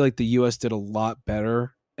 I feel like the US did a lot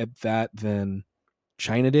better at that than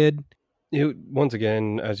China did. Once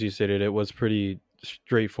again, as you stated, it was pretty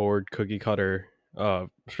straightforward, cookie cutter,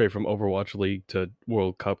 straight from Overwatch League to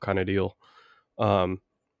World Cup kind of deal.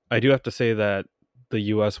 I do have to say that the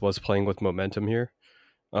US was playing with momentum here.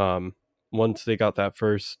 Once they got that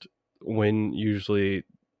first win, usually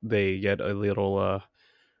they get a little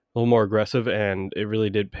more aggressive, and it really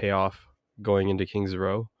did pay off going into Kings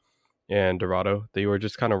Row and Dorado. They were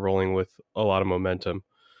just kind of rolling with a lot of momentum,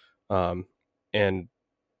 and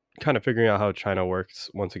kind of figuring out how China works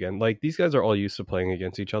once again. Like, these guys are all used to playing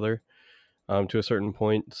against each other to a certain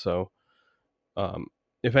point. So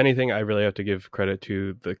if anything, I really have to give credit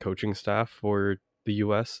to the coaching staff for the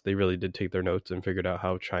US. They really did take their notes and figured out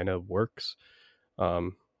how China works,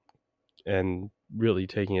 and really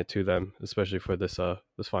taking it to them, especially for this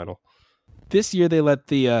final. This year they let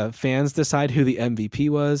the fans decide who the MVP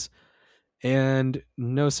was, and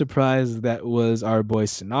no surprise that was our boy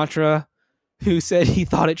Sinatra, who said he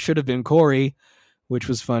thought it should have been Corey, which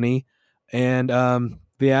was funny. And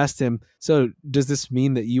they asked him, so does this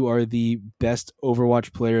mean that you are the best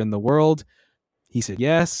Overwatch player in the world? He said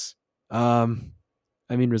yes. I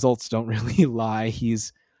mean, results don't really lie.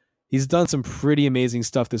 He's done some pretty amazing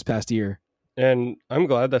stuff this past year. And I'm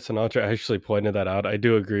glad that Sinatra actually pointed that out. I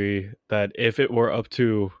do agree that if it were up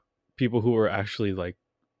to people who were actually like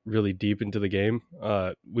really deep into the game,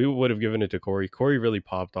 we would have given it to Corey. Corey really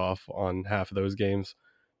popped off on half of those games.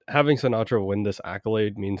 Having Sinatra win this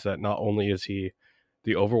accolade means that not only is he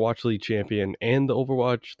the Overwatch League champion and the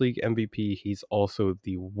Overwatch League MVP, he's also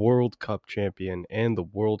the World Cup champion and the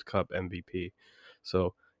World Cup MVP.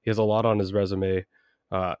 So he has a lot on his resume.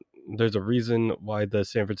 There's a reason why the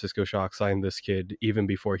San Francisco Shock signed this kid even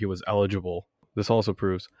before he was eligible. This also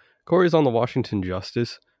proves Corey's on the Washington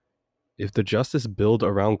Justice. If the Justice build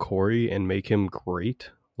around Corey and make him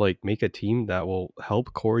great, like make a team that will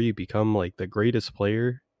help Corey become like the greatest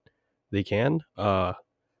player they can,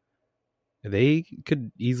 they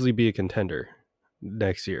could easily be a contender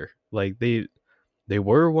next year. Like they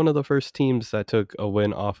were one of the first teams that took a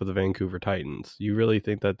win off of the Vancouver Titans. You really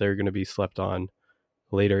think that they're going to be slept on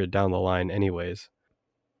later down the line anyways?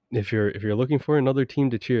 If you're looking for another team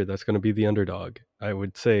to cheer that's going to be the underdog, I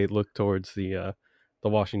would say look towards the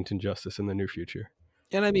Washington Justice in the near future.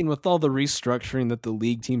 And I mean, with all the restructuring that the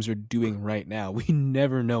league teams are doing right now, we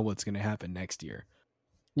never know what's going to happen next year.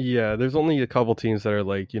 Yeah, there's only a couple teams that are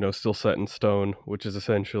like, still set in stone, which is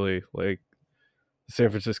essentially like the San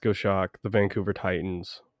Francisco Shock, the Vancouver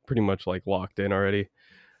Titans, pretty much like locked in already.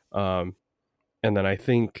 And then I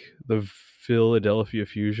think the Philadelphia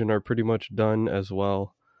Fusion are pretty much done as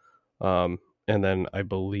well. And then I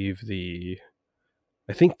believe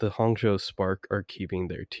I think the Hangzhou Spark are keeping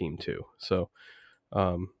their team too. So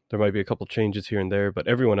there might be a couple changes here and there, but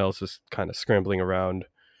everyone else is kind of scrambling around,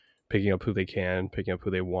 picking up who they can, picking up who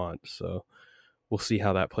they want. So we'll see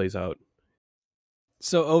how that plays out.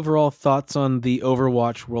 So overall thoughts on the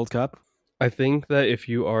Overwatch World Cup? I think that if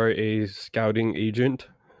you are a scouting agent,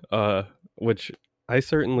 which I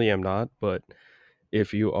certainly am not, but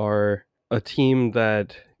if you are a team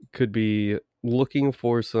that could be looking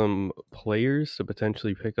for some players to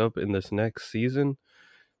potentially pick up in this next season,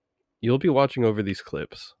 you'll be watching over these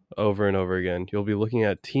clips over and over again. You'll be looking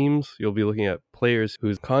at teams, you'll be looking at players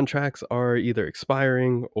whose contracts are either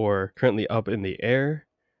expiring or currently up in the air,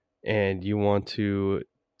 and you want to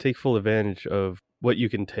take full advantage of what you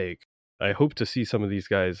can take. I hope to see some of these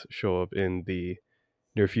guys show up in the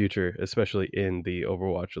near future, especially in the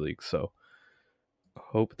Overwatch League. So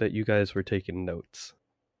hope that you guys were taking notes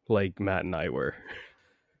like Matt and I were.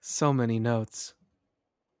 So many notes.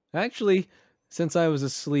 Actually, since I was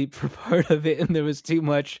asleep for part of it and there was too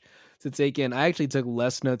much to take in, I actually took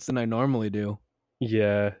less notes than I normally do.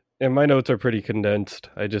 Yeah, and my notes are pretty condensed.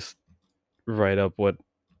 I just write up what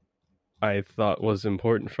I thought was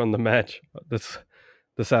important from the match. That's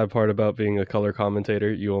the sad part about being a color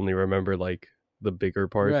commentator. You only remember like the bigger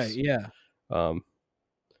parts. Right, yeah.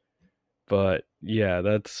 But yeah,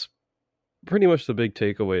 that's pretty much the big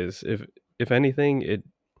takeaways. If anything,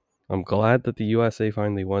 I'm glad that the USA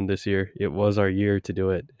finally won this year. It was our year to do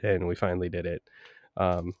it, and we finally did it.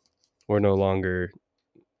 We're no longer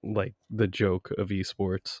like the joke of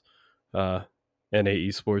esports. NA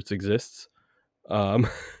esports exists.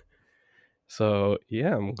 So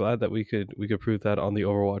yeah, I'm glad that we could prove that on the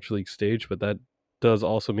Overwatch League stage, but that does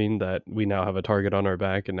also mean that we now have a target on our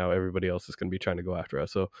back, and now everybody else is going to be trying to go after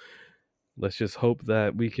us. So let's just hope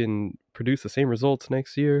that we can produce the same results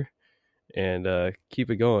next year and keep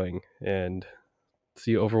it going and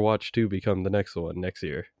see Overwatch 2 become the next one next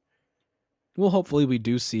year. Well, hopefully we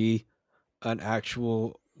do see an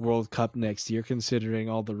actual World Cup next year, considering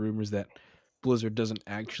all the rumors that Blizzard doesn't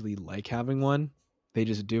actually like having one. They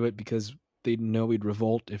just do it because they know we'd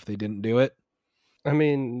revolt if they didn't do it. I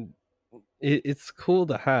mean, it's cool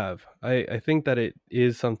to have. I think that it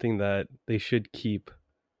is something that they should keep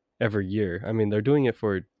every year. I mean, they're doing it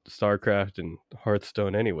for StarCraft and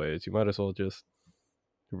Hearthstone anyways. You might as well just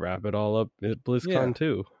wrap it all up at BlizzCon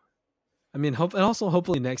too. I mean, and also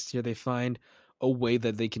hopefully next year they find a way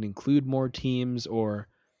that they can include more teams, or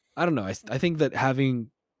I don't know. I think that having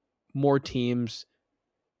more teams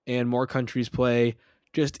and more countries play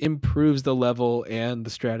just improves the level and the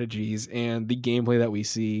strategies and the gameplay that we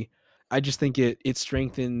see. I just think it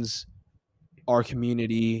strengthens our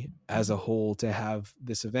community as a whole to have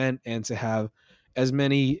this event and to have as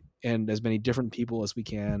many different people as we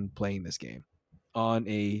can playing this game on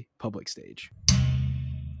a public stage.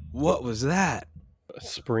 What was that? A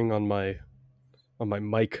spring on my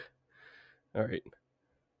mic. All right.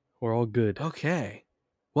 We're all good. Okay.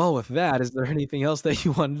 Well, with that, is there anything else that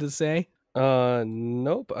you wanted to say?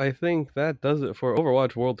 Nope. I think that does it for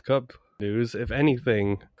Overwatch World Cup news. If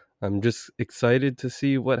anything, I'm just excited to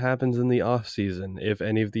see what happens in the off season. If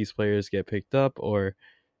any of these players get picked up or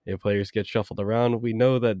if players get shuffled around. We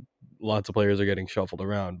know that lots of players are getting shuffled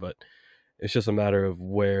around, but it's just a matter of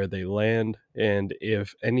where they land and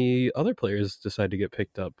if any other players decide to get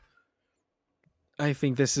picked up. I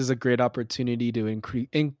think this is a great opportunity to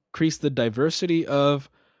increase the diversity of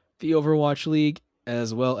the Overwatch League,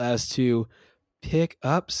 as well as to pick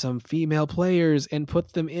up some female players and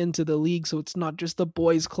put them into the league so it's not just a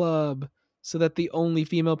boys club, so that the only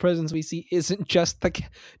female presence we see isn't just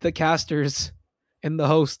the casters and the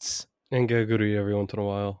hosts. And Geguri every once in a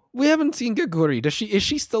while. We haven't seen Geguri. Is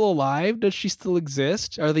she still alive? Does she still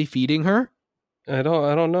exist? Are they feeding her? I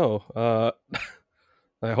don't know.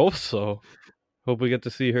 I hope so. Hope we get to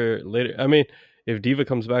see her later. I mean, if D.Va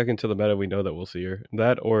comes back into the meta, we know that we'll see her.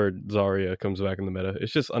 That or Zarya comes back in the meta.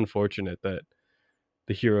 It's just unfortunate that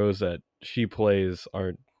the heroes that she plays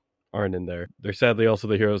aren't in there. They're sadly also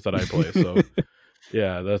the heroes that I play. So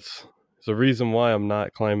yeah, that's the reason why I'm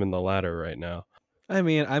not climbing the ladder right now. I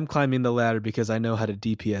mean, I'm climbing the ladder because I know how to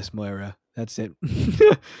DPS Moira. That's it.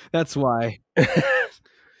 That's why.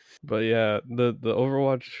 But yeah, the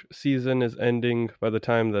Overwatch season is ending. By the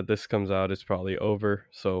time that this comes out, it's probably over.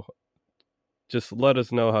 So just let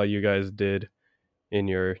us know how you guys did in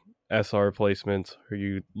your SR placements. Are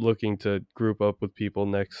you looking to group up with people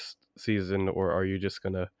next season, or are you just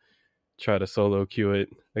going to try to solo queue it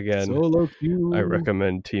again? Solo queue. I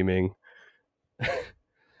recommend teaming.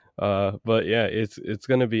 But yeah, it's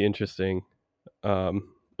going to be interesting.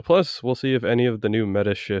 Plus, we'll see if any of the new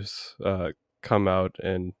meta shifts come out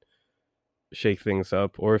and shake things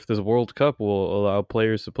up, or if this World Cup will allow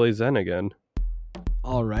players to play Zen again.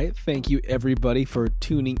 All right. Thank you, everybody, for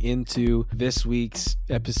tuning into this week's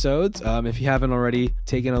episodes. If you haven't already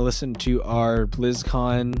taken a listen to our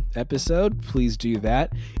BlizzCon episode, please do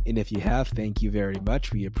that. And if you have, thank you very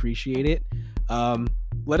much. We appreciate it.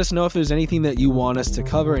 Let us know if there's anything that you want us to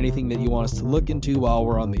cover, anything that you want us to look into while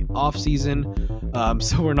we're on the off season,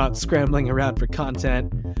 so we're not scrambling around for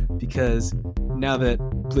content, because now that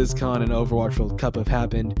BlizzCon and Overwatch World Cup have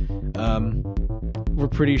happened, we're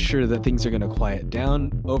pretty sure that things are going to quiet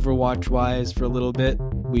down Overwatch-wise for a little bit.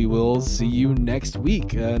 We will see you next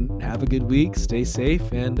week. Have a good week. Stay safe.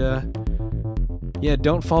 And yeah,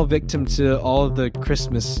 don't fall victim to all of the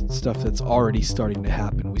Christmas stuff that's already starting to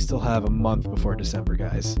happen. We still have a month before December,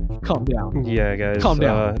 guys. Calm down. Yeah, guys. Calm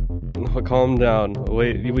down. Calm down.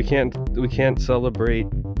 Wait, we can't celebrate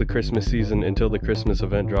the Christmas season until the Christmas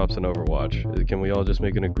event drops in Overwatch. Can we all just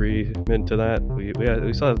make an agreement to that? We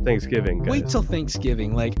still have Thanksgiving, guys. Wait till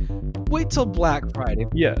Thanksgiving. Wait till Black Friday.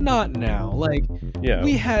 Yeah. Not now. Yeah.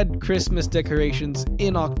 We had Christmas decorations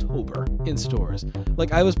in October in stores.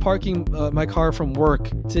 I was parking my car from work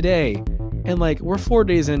today, and we're 4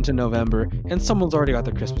 days into November, and someone's already got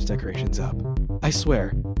their Christmas decorations up. I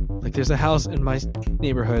swear. Like, there's a house in my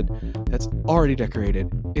neighborhood that's already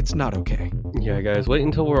decorated. It's not okay. Yeah, guys, wait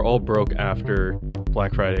until we're all broke after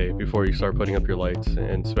Black Friday before you start putting up your lights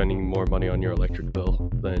and spending more money on your electric bill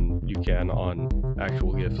than you can on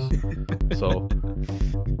actual gifts. So,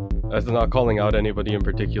 that's not calling out anybody in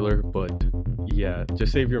particular, but yeah,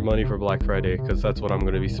 just save your money for Black Friday, because that's what I'm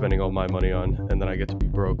going to be spending all my money on, and then I get to be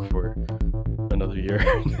broke for another year.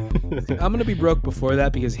 I'm going to be broke before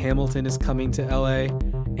that because Hamilton is coming to LA,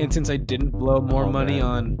 and since I didn't blow more money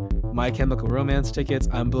on My Chemical Romance tickets,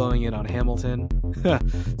 I'm blowing it on Hamilton.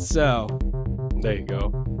 So there you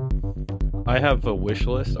go. I have a wish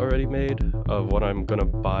list already made of what I'm gonna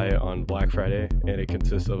buy on Black Friday, and it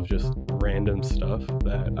consists of just random stuff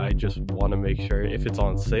that I just want to make sure if it's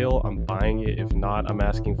on sale, I'm buying it. If not, I'm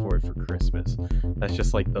asking for it for Christmas. That's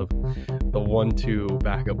just like the 1-2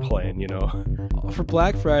 backup plan, you know. For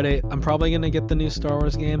Black Friday, I'm probably gonna get the new Star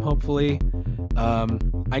Wars game, hopefully.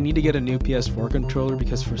 I need to get a new PS4 controller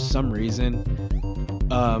because for some reason,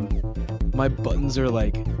 my buttons are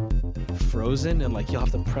like frozen, and like you'll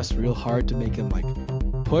have to press real hard to make them like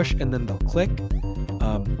push, and then they'll click.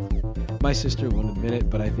 My sister won't admit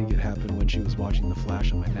it, but I think it happened when she was watching The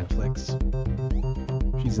Flash on my Netflix.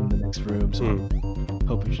 She's in the next room, so I'm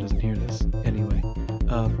hoping she doesn't hear this. Anyway,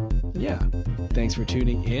 yeah, thanks for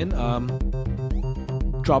tuning in.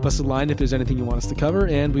 Drop us a line if there's anything you want us to cover,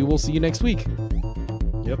 and we will see you next week.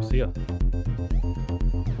 Yep, see ya.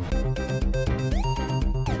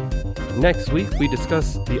 Next week, we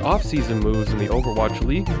discuss the off-season moves in the Overwatch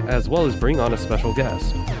League, as well as bring on a special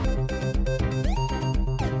guest.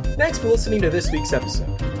 Thanks for listening to this week's episode.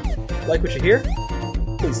 Like what you hear?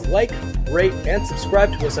 Please like, rate, and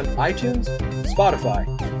subscribe to us on iTunes, Spotify,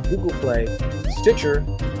 Google Play, Stitcher,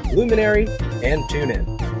 Luminary, and TuneIn.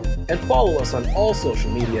 And follow us on all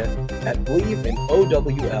social media at Believe in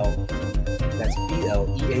OWL. That's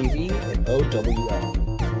BLEAV in OWL.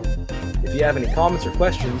 If you have any comments or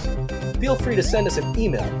questions, feel free to send us an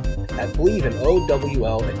email at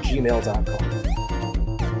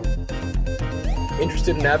believeinowl@gmail.com.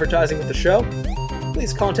 Interested in advertising with the show?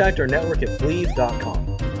 Please contact our network at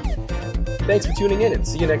believe.com. Thanks for tuning in, and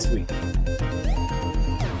see you next week.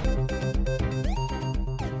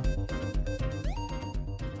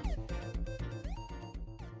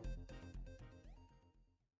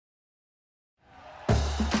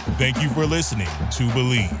 Thank you for listening to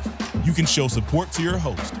Believe. You can show support to your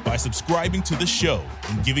host by subscribing to the show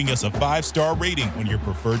and giving us a 5-star rating on your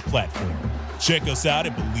preferred platform. Check us out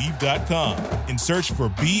at Believe.com and search for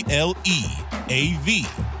BLEAV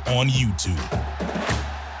on YouTube.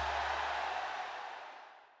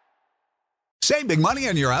 Save big money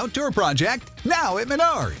on your outdoor project now at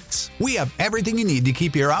Menards. We have everything you need to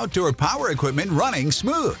keep your outdoor power equipment running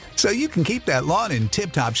smooth, so you can keep that lawn in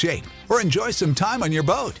tip-top shape or enjoy some time on your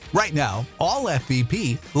boat. Right now, all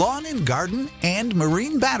FVP, lawn and garden, and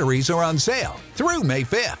marine batteries are on sale through May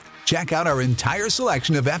 5th. Check out our entire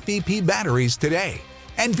selection of FVP batteries today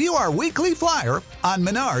and view our weekly flyer on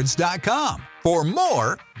Menards.com for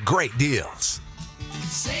more great deals.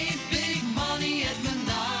 Save